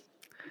 Yeah.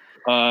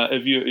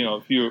 If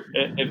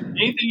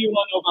anything you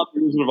want to know about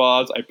the Wizard of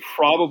Oz, I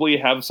probably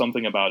have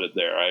something about it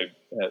there. It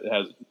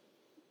has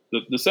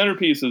the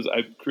centerpiece is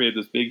I've created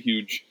this big,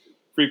 huge,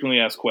 frequently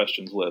asked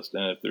questions list,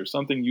 and if there's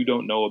something you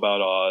don't know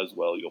about Oz,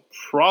 well, you'll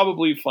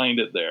probably find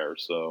it there.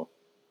 So,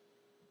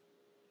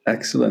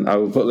 excellent. I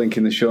will put a link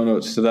in the show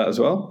notes to that as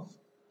well.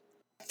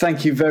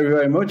 Thank you very,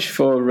 very much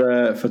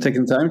for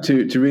taking the time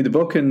to read the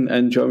book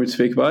and join me to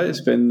speak about it.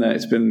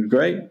 It's been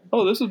great.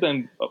 Oh, this has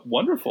been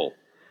wonderful.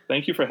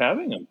 Thank you for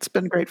having him. It's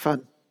been great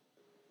fun.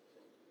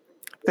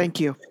 Thank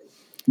you.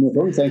 No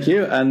problem. Thank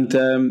you. And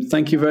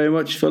thank you very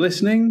much for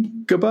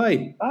listening.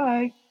 Goodbye.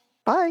 Bye.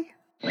 Bye.